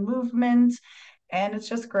dance and movement. And it's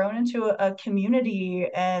just grown into a community,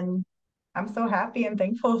 and I'm so happy and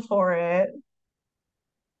thankful for it.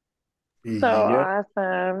 So Yeah.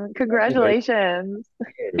 awesome. Congratulations.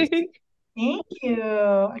 Thank you.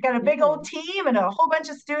 I got a big old team and a whole bunch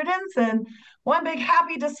of students and one big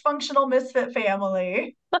happy dysfunctional misfit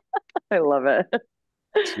family. I love it.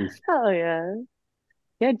 Hell yeah.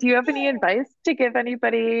 Yeah. Do you have any Yeah. advice to give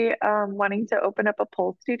anybody wanting to open up a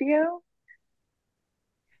pole studio?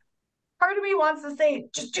 Part of me wants to say,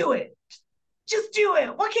 just do it. Just do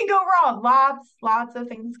it. What can go wrong? Lots of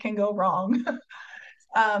things can go wrong.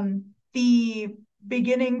 The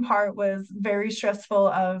beginning part was very stressful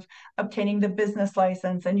of obtaining the business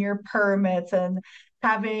license and your permits and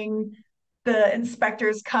having the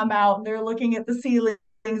inspectors come out and they're looking at the ceilings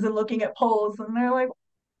and looking at poles and they're like, "What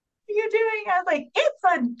are you doing?" I was like, "It's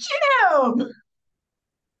a gym."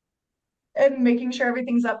 And making sure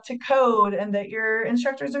everything's up to code and that your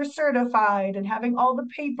instructors are certified and having all the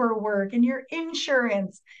paperwork and your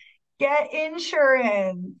insurance. Get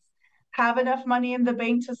insurance. Have enough money in the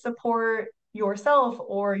bank to support yourself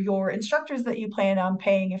or your instructors that you plan on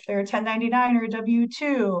paying if they're 1099 or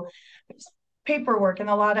W-2. There's paperwork and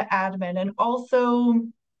a lot of admin. And also,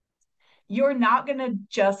 you're not going to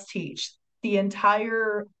just teach. The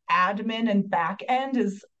entire admin and back end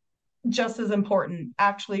is just as important,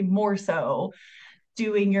 actually more so,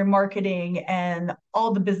 doing your marketing and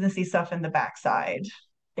all the businessy stuff in the backside.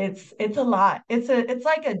 It's a lot. It's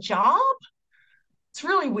like a job. It's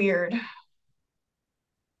really weird.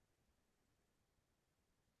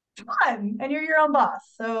 It's fun, and you're your own boss.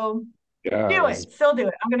 So Yeah, do it's it. Still do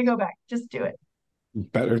it. I'm gonna go back. Just do it.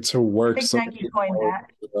 better to work Big so Nike many coined hours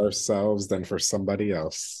that. for ourselves than for somebody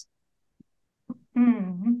else.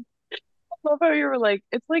 Hmm. I love how you were like,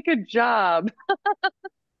 it's like a job.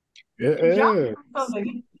 It Job is.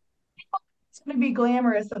 something. It's gonna be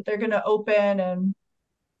glamorous that they're gonna open and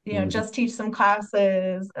Mhm. just teach some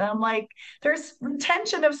classes. And I'm like, there's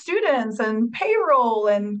retention of students and payroll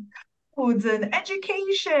and codes and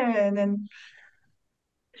education, and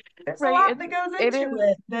there's a Right. lot that goes It into is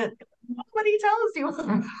it that nobody tells you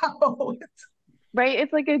about. right.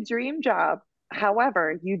 It's like a dream job.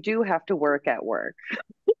 However, you do have to work at work.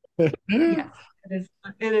 Yes,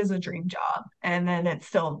 it is a dream job, and then it's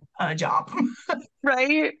still a job.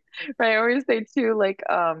 Right. Right. I always say too, like,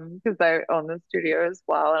 because I own the studio as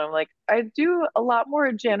well, and I'm like, I do a lot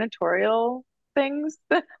more janitorial things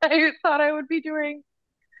than I thought I would be doing.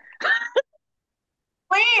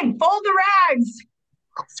 Clean, fold the rags,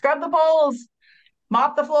 scrub the poles,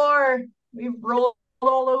 mop the floor. We roll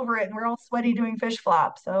all over it, and we're all sweaty doing fish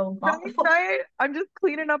flops. So mop the Right, floor. right. I'm just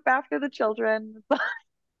cleaning up after the children.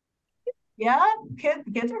 Yeah,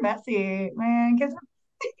 kids are messy, man. Kids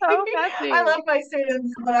So I messy. love my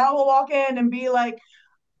students, but I will walk in and be like,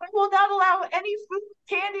 "I will not allow any food,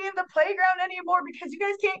 candy in the playground anymore because you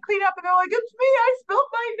guys can't clean up." And they're like, "It's me, I spilled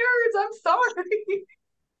my nerds, I'm sorry."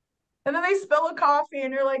 And then they spill a coffee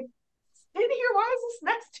and you're like, "In here, why is this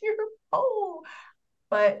next to your bowl?"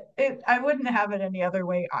 But I wouldn't have it any other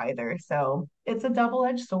way either. So it's a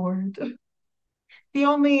double-edged sword. The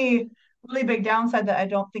only really big downside that I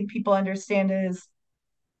don't think people understand is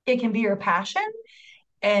it can be your passion,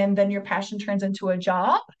 and then your passion turns into a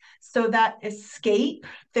job. So that escape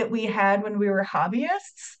that we had when we were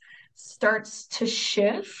hobbyists starts to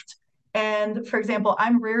shift. And for example,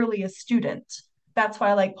 I'm rarely a student. That's why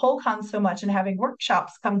I like PoleCon so much and having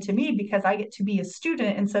workshops come to me, because I get to be a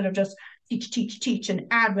student instead of just teach, and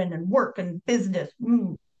admin and work and business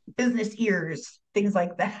ears, things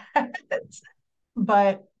like that.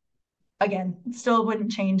 But again, still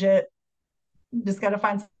wouldn't change it. Just got to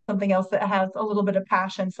find something else that has a little bit of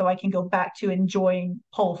passion so I can go back to enjoying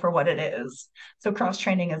pole for what it is. So cross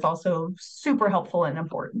training is also super helpful and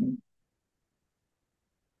important.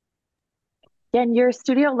 Yeah, and your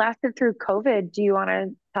studio lasted through COVID. Do you want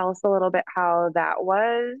to tell us a little bit how that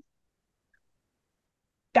was?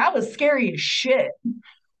 That was scary as shit.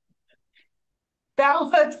 That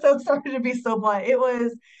was so sorry to be so blunt. It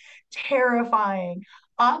was terrifying.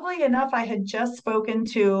 Oddly enough, I had just spoken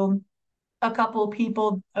to a couple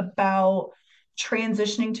people about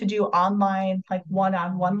transitioning to do online, like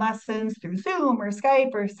one-on-one lessons through Zoom or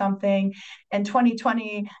Skype or something. In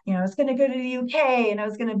 2020, I was going to go to the UK and I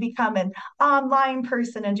was going to become an online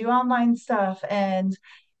person and do online stuff. And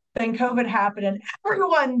then COVID happened and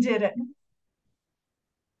everyone did it.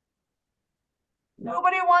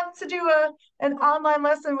 Nobody wants to do an online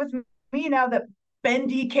lesson with me now that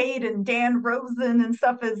Bendy Cade and Dan Rosen and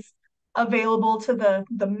stuff is available to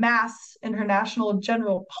the mass international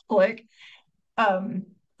general public. Um,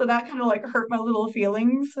 so that kind of like hurt my little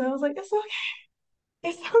feelings. And I was like, it's okay,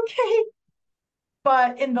 it's okay.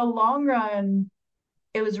 But in the long run,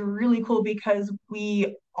 it was really cool because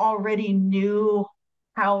we already knew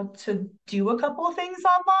how to do a couple of things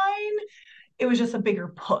online. It was just a bigger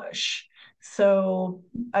push. So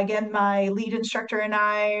again, my lead instructor and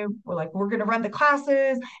I were like, we're going to run the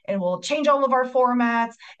classes and we'll change all of our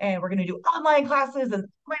formats and we're going to do online classes and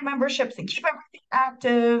online memberships and keep everything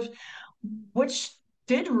active, which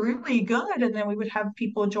did really good. And then we would have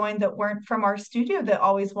people join that weren't from our studio that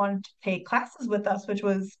always wanted to take classes with us, which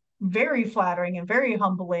was very flattering and very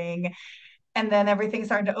humbling. And then everything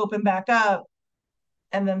started to open back up.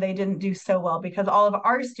 and then they didn't do so well because all of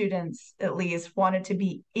our students, at least, wanted to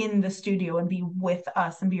be in the studio and be with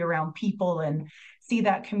us and be around people and see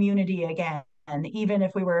that community again. And even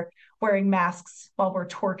if we were wearing masks while we're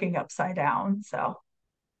twerking upside down. So,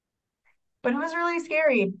 but it was really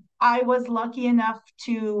scary. I was lucky enough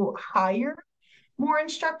to hire more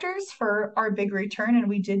instructors for our big return, and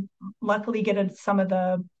we did luckily get some of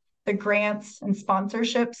the grants and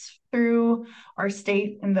sponsorships through our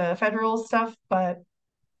state and the federal stuff, but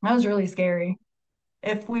that was really scary.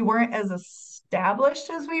 If we weren't as established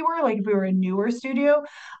as we were, like if we were a newer studio,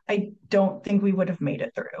 I don't think we would have made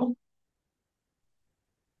it through.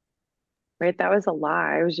 Right? That was a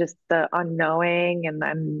lot. It was just the unknowing, and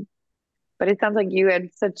then, but it sounds like you had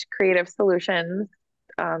such creative solutions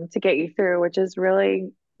to get you through, which is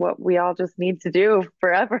really what we all just need to do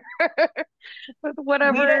forever with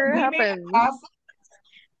whatever We made happens. classes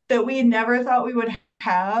that we never thought we would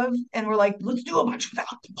have, and we're like, let's do a bunch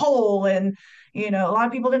without the pole. And a lot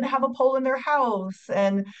of people didn't have a pole in their house,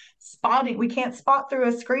 and spotting, we can't spot through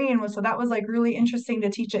a screen. So that was like really interesting to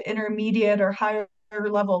teach an intermediate or higher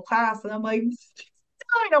level class. And I'm like,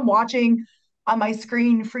 I'm watching on my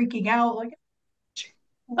screen freaking out like,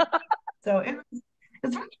 so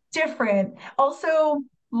it's very different. Also,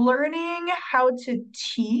 learning how to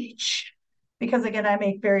teach, because again, I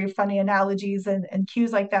make very funny analogies and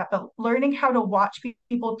cues like that, but learning how to watch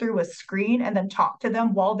people through a screen and then talk to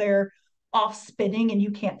them while they're off spinning and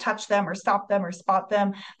you can't touch them or stop them or spot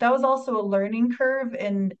them. That was also a learning curve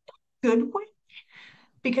in good way,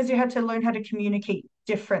 because you had to learn how to communicate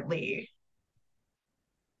differently.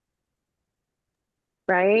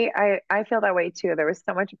 Right? I feel that way too. There was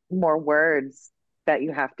so much more words that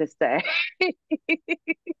you have to say.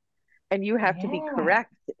 And you have to be Yeah.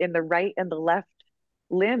 correct in the right and the left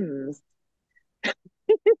limbs.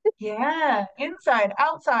 Yeah, inside,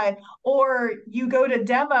 outside, or you go to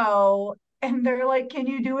demo and they're like, "Can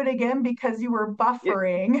you do it again because you were Yeah.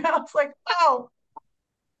 buffering?" I was like, "Oh,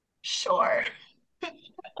 sure."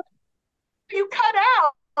 You cut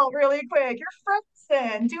out really quick. You're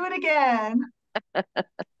frozen. Do it again. That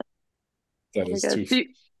Oh my is gosh. too.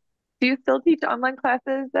 Do you still teach online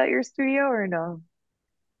classes at your studio or no?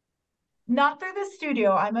 Not through the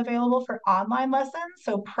studio. I'm available for online lessons,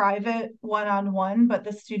 so private one-on-one, but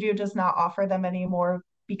the studio does not offer them anymore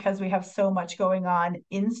because we have so much going on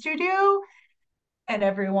in studio, and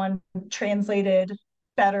everyone translated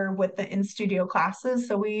better with the in studio classes.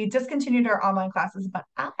 So we discontinued our online classes, but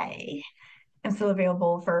I am still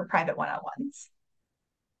available for private one-on-ones.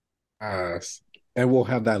 Uh, and we'll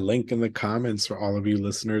have that link in the comments for all of you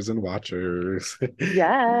listeners and watchers.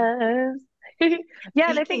 Yes. Yeah,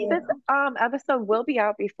 and I Thank think you. this episode will be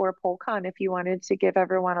out before PoleCon if you wanted to give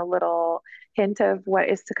everyone a little hint of what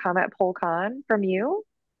is to come at PoleCon from you.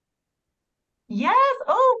 Yes.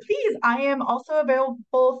 Oh, please. I am also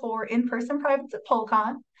available for in-person privates at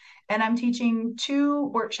PoleCon, and I'm teaching two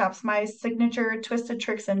workshops, my signature twisted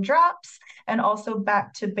tricks and drops, and also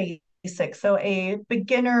back to basics. So a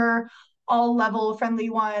beginner, all level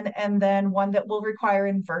friendly one, and then one that will require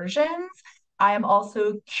inversions. I am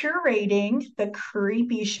also curating the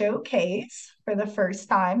creepy showcase for the first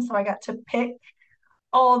time. So I got to pick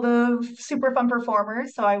all the super fun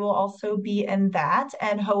performers. So I will also be in that.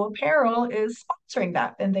 And Ho Apparel is sponsoring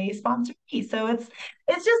that, and they sponsor me. So it's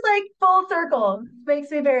just like full circle. It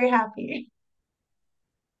makes me very happy.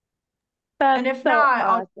 That's And if so not,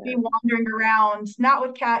 I'll be awesome. wandering around, not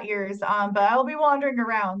with cat ears, but I'll be wandering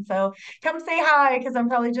around. So come say hi, because I'm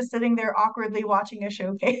probably just sitting there awkwardly watching a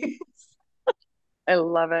showcase. I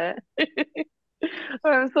love it.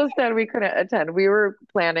 I'm so sad we couldn't attend. We were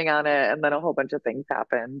planning on it, and then a whole bunch of things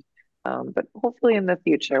happened. But hopefully in the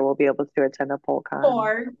future we'll be able to attend a PoleCon.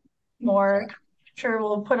 More, more. Sure,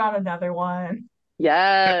 we'll put on another one.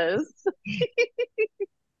 Yes.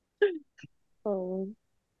 Oh.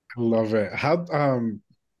 I love it. How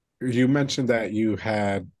you mentioned that you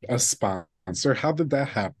had a sponsor. How did that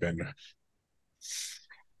happen?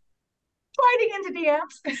 Sliding into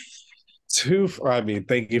DMs. I mean,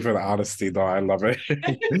 thank you for the honesty, though. I love it.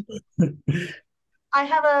 I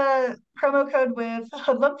have a promo code with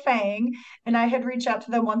Hoodlum Fang, and I had reached out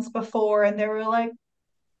to them once before, and they were like,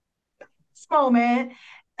 this moment.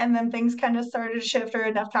 And then things kind of started to shift, or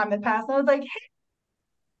enough time had passed. And I was like,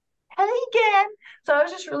 hey again. So I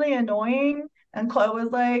was just really annoying. And Chloe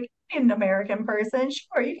was like, an American person,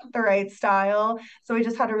 sure, you got the right style. So we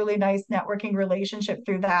just had a really nice networking relationship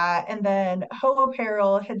through that. And then Ho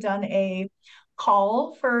Apparel had done a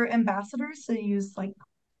call for ambassadors to use like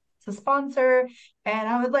to sponsor. And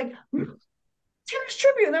I was like, serious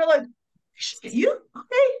tribute. And they're like, you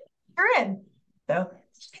okay, you're in. So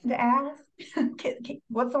to ask.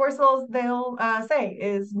 What's the worst they'll say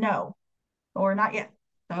is no or not yet.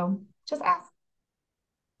 So just ask.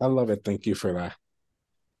 I love it. Thank you for that.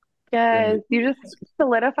 Yes, And you just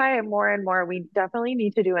solidify it more and more. We definitely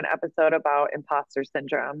need to do an episode about imposter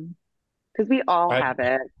syndrome because we all I have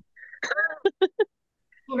it.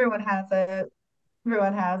 Everyone has it.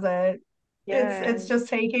 Everyone has it. It's Yes. just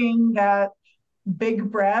taking that big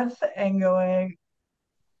breath and going,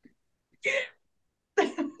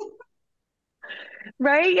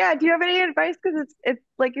 Right? Yeah. Do you have any advice? Because it's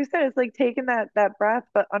like you said, it's like taking that breath,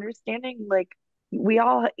 but understanding like we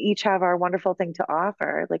all each have our wonderful thing to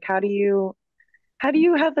offer. Like how do you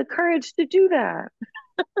have the courage to do that?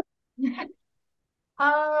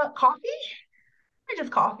 coffee? I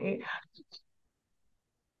just coffee.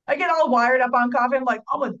 I get all wired up on coffee. I'm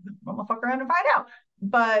gonna fuck around and find out.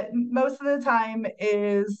 But most of the time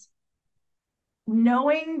is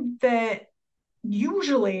knowing that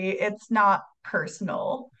usually it's not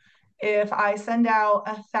personal. If I send out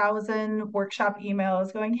 1,000 workshop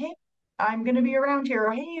emails going, hey, I'm going to be around here,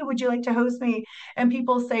 or hey, would you like to host me? And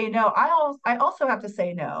people say no, I also have to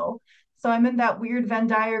say no. So I'm in that weird Venn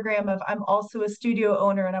diagram of I'm also a studio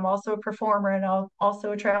owner and I'm also a performer and I'm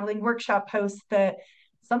also a traveling workshop host that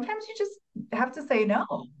sometimes you just have to say no.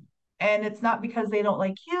 And it's not because they don't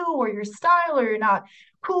like you or your style or you're not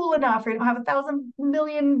cool enough or you don't have 1,000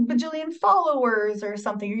 million bajillion followers or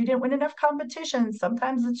something or you didn't win enough competitions.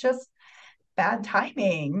 Sometimes it's just bad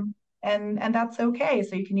timing and that's okay.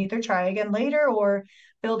 So you can either try again later or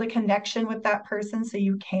build a connection with that person so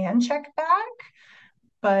you can check back.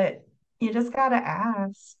 But you just gotta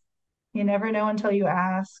ask. You never know until you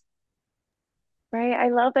ask. Right. I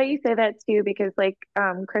love that you say that too, because like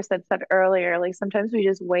Chris had said earlier, like sometimes we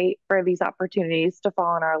just wait for these opportunities to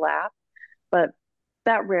fall in our lap, but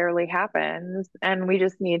that rarely happens. And we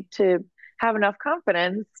just need to have enough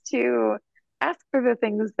confidence to ask for the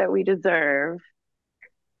things that we deserve.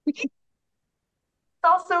 It's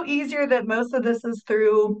also easier that most of this is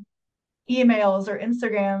through emails or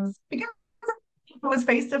Instagrams because it was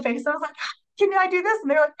face to face. I was like, can I do this?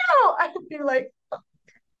 And they're like, no. I would be like,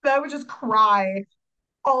 I would just cry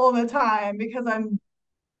all the time because I'm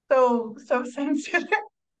so sensitive.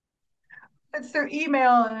 It's through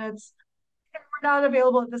email and it's we're not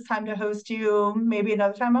available at this time to host you. Maybe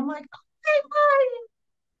another time. I'm like, okay, bye.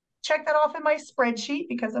 Check that off in my spreadsheet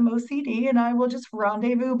because I'm OCD and I will just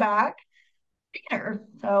rendezvous back later.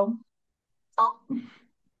 So oh,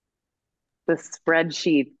 The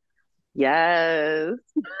spreadsheet. Yes.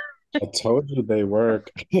 I told you they work.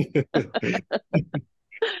 I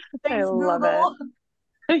thanks, love it.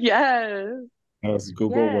 Google. As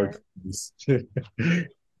Google Yes. Workspace.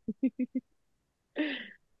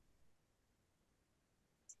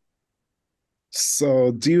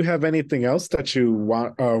 So, do you have anything else that you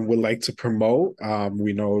want would like to promote?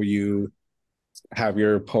 We know you have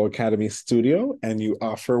your Poe Academy studio and you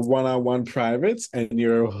offer one-on-one privates and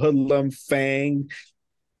your Hoodlum Fang,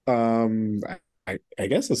 um, I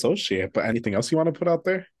guess associate. But anything else you want to put out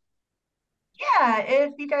there? Yeah,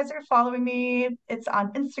 if you guys are following me, it's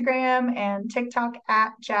on Instagram and TikTok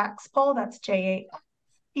at Jax Pole. That's Jaxpole.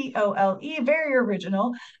 Very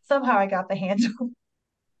original. Somehow I got the handle.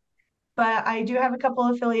 But I do have a couple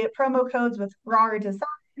affiliate promo codes with Raw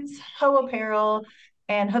Designs, Ho Apparel,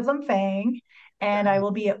 and Hoodlum Fang. And I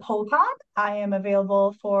will be at PoleCon. I am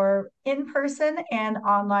available for in-person and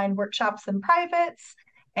online workshops and privates.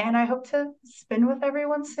 And I hope to spin with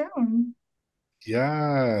everyone soon.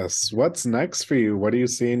 Yes. What's next for you? What do you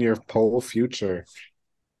see in your pole future?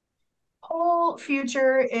 Whole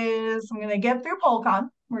future is I'm going to get through PoleCon.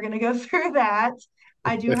 We're going to go through that.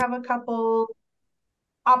 I do have a couple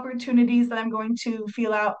opportunities that I'm going to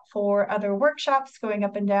feel out for other workshops going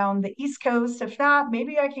up and down the East Coast. If not,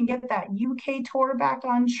 maybe I can get that UK tour back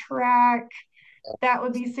on track. That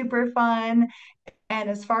would be super fun. And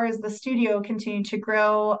as far as the studio continue to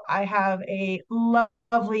grow, I have a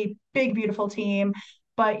lovely, big, beautiful team.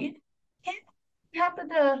 But you can't happen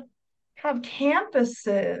to have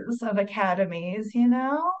campuses of academies, you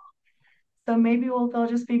know? So maybe there'll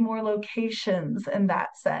just be more locations in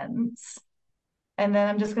that sense. And then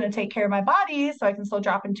I'm just going to take care of my body so I can still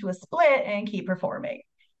drop into a split and keep performing.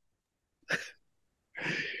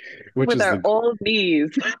 Which With is our old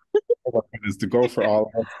knees. the goal for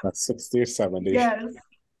all of us at 60 or 70. Yes.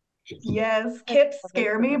 Yes. Kips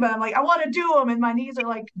scare me, but I'm like, I want to do them. And my knees are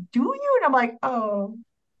like, do you? And I'm like, oh,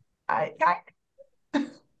 I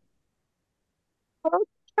I'm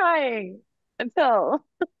trying until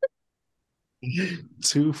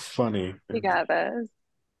Too funny. you got this.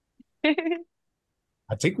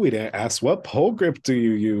 I think we didn't ask what pole grip do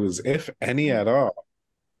you use, if any at all?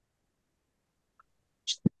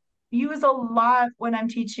 use a lot when I'm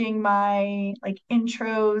teaching my like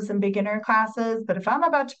intros and beginner classes. But if I'm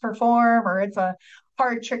about to perform or it's a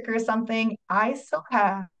hard trick or something, I still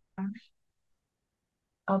have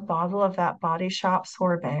a bottle of that Body Shop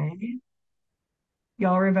sorbet.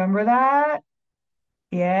 Y'all remember that?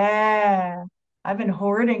 Yeah. I've been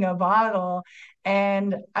hoarding a bottle,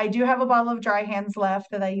 and I do have a bottle of dry hands left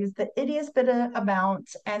that I use the ittiest bit of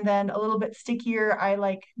amount, and then a little bit stickier, I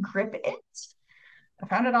like grip it. I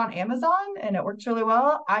found it on Amazon and it works really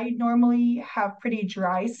well. I normally have pretty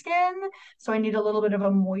dry skin, so I need a little bit of a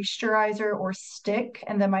moisturizer or stick,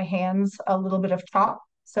 and then my hands a little bit of chalk.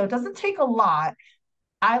 So it doesn't take a lot.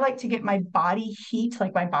 I like to get my body heat,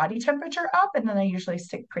 like my body temperature up, and then I usually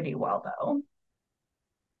stick pretty well though.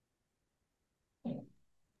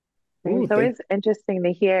 Ooh, It's always interesting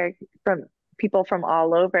to hear from people from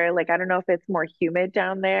all over. Like, I don't know if it's more humid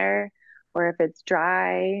down there or if it's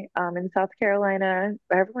dry in South Carolina.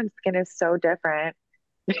 Everyone's skin is so different.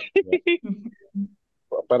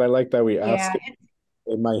 but I like that we ask Yeah, it.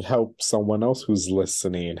 It might help someone else who's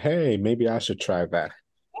listening. Hey, maybe I should try that.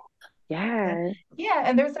 Yeah. yeah,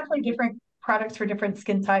 and there's definitely different products for different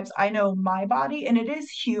skin types. I know my body, and it is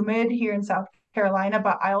humid here in South Carolina,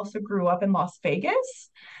 but I also grew up in Las Vegas,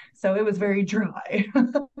 so it was very dry.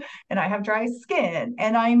 And I have dry skin,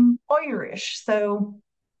 and I'm Irish, so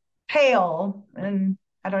pale, and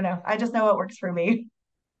I don't know. I just know what works for me.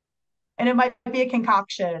 And it might be a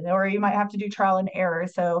concoction, or you might have to do trial and error.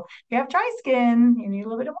 So if you have dry skin, you need a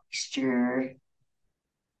little bit of moisture.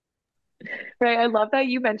 Right. I love that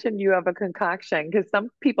you mentioned you have a concoction because some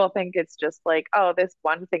people think it's just like, oh, this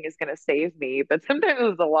one thing is going to save me. But sometimes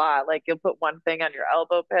it's a lot. Like you'll put one thing on your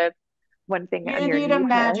elbow pit, one thing on You your need a knee pit.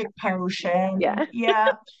 magic potion. Yeah.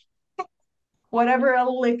 Yeah, whatever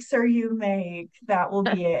elixir you make, that will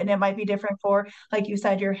be it. And it might be different for, like you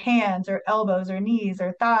said, your hands or elbows or knees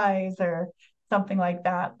or thighs or something like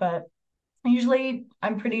that. But usually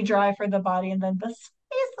I'm pretty dry for the body and then the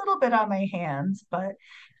space little bit on my hands. But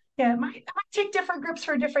yeah, it might take different groups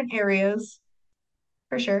for different areas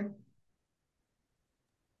for sure.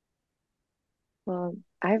 Well,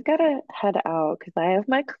 I've got to head out because I have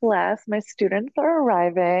my class. My students are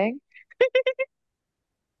arriving.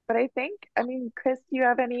 But I think, I mean, Chris, do you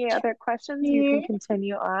have any other questions you can Yeah.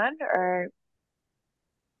 continue on or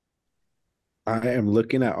I am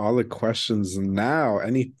looking at all the questions now.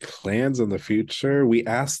 Any plans in the future? We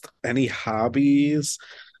asked any hobbies.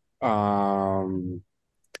 Um,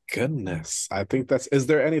 Goodness. I think that's, is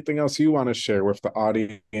there anything else you want to share with the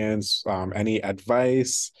audience? Any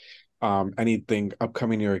advice? Anything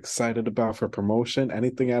upcoming you're excited about for promotion?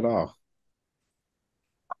 Anything at all?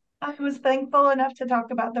 I was thankful enough to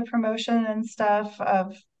talk about the promotion and stuff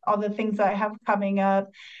of all the things I have coming up.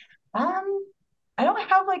 Um, I don't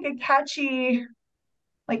have like a catchy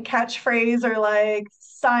like catchphrase or like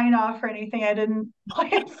sign off or anything. I didn't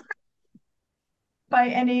plan for by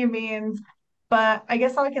any means, but I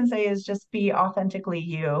guess all I can say is just be authentically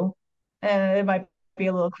you. And it might be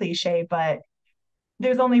a little cliche, but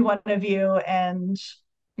there's only one of you, and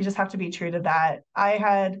you just have to be true to that. I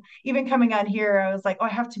had, even coming on here, I was like, oh, I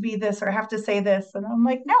have to be this or I have to say this. And I'm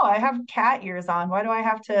like, no, I have cat ears on. Why do I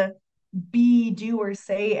have to be, do, or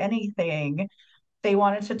say anything? They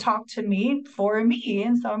wanted to talk to me for me,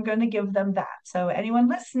 and so I'm going to give them that. So, anyone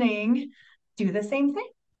listening, do the same thing.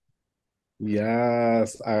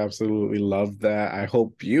 Yes, I absolutely love that. I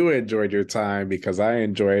hope you enjoyed your time because I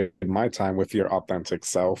enjoyed my time with your authentic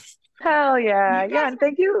self. hell yeah. You Yeah. guys And are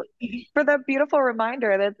thank you great. for the beautiful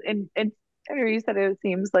reminder that's in I know you said it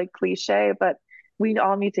seems like cliche, but we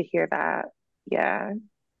all need to hear that. Yeah.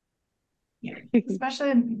 Yeah.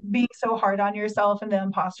 Especially being so hard on yourself and the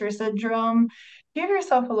imposter syndrome. Give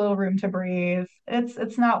yourself a little room to breathe.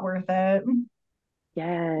 It's not worth it.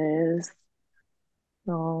 Yes.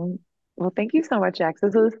 Oh, well, thank you so much, Jax.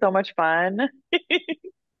 This was so much fun.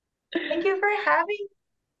 Thank you for having.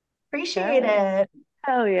 Appreciate Yes. it.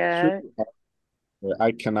 Hell Shoot. yeah.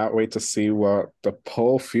 I cannot wait to see what the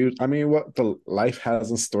pole future, I mean, what the life has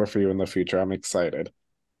in store for you in the future. I'm excited.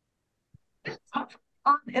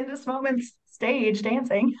 On in this moment's stage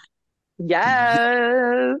dancing.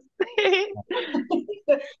 Yes.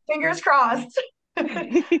 Fingers crossed.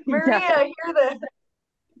 Yeah. Maria, hear this.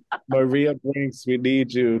 Maria Brinks, we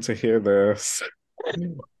need you to hear this.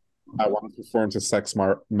 I want to perform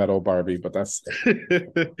to Metal Barbie, but that's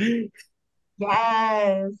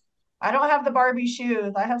Yes. I don't have the Barbie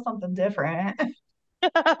shoes. I have something different.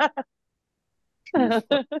 I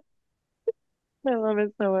love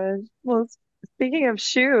it so much. Well, speaking of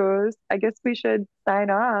shoes, I guess we should sign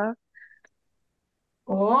off.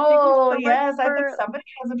 Thank you Oh, so much yes. I think for, somebody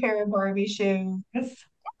has a pair of Barbie shoes.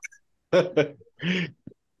 Well,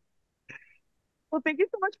 thank you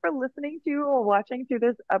so much for listening to or watching through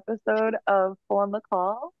this episode of Full on the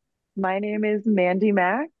Call. My name is Mændy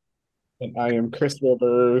Mac. And I am Cris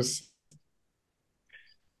Rivers.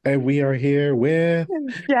 And we are here with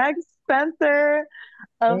Jax Spencer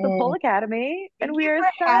of the Pole oh, Academy. And Thank we you are for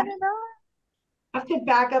having. signing off. I have to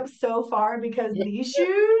back up so far because these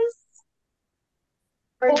shoes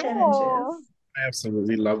are 10 Oh, inches. I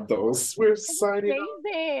absolutely love those. We're signing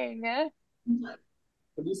amazing. off.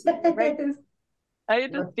 Right. I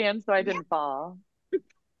had to stand so I didn't fall.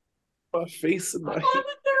 My face in I my love head.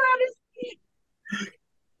 that they're on his feet.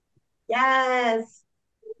 Yes.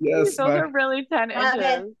 Yes, Those are really 10 Love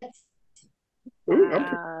inches. it. Ooh,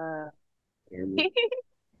 Wow.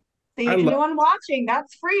 See, I love anyone watching,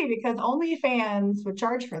 that's free because OnlyFans would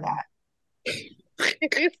charge for that.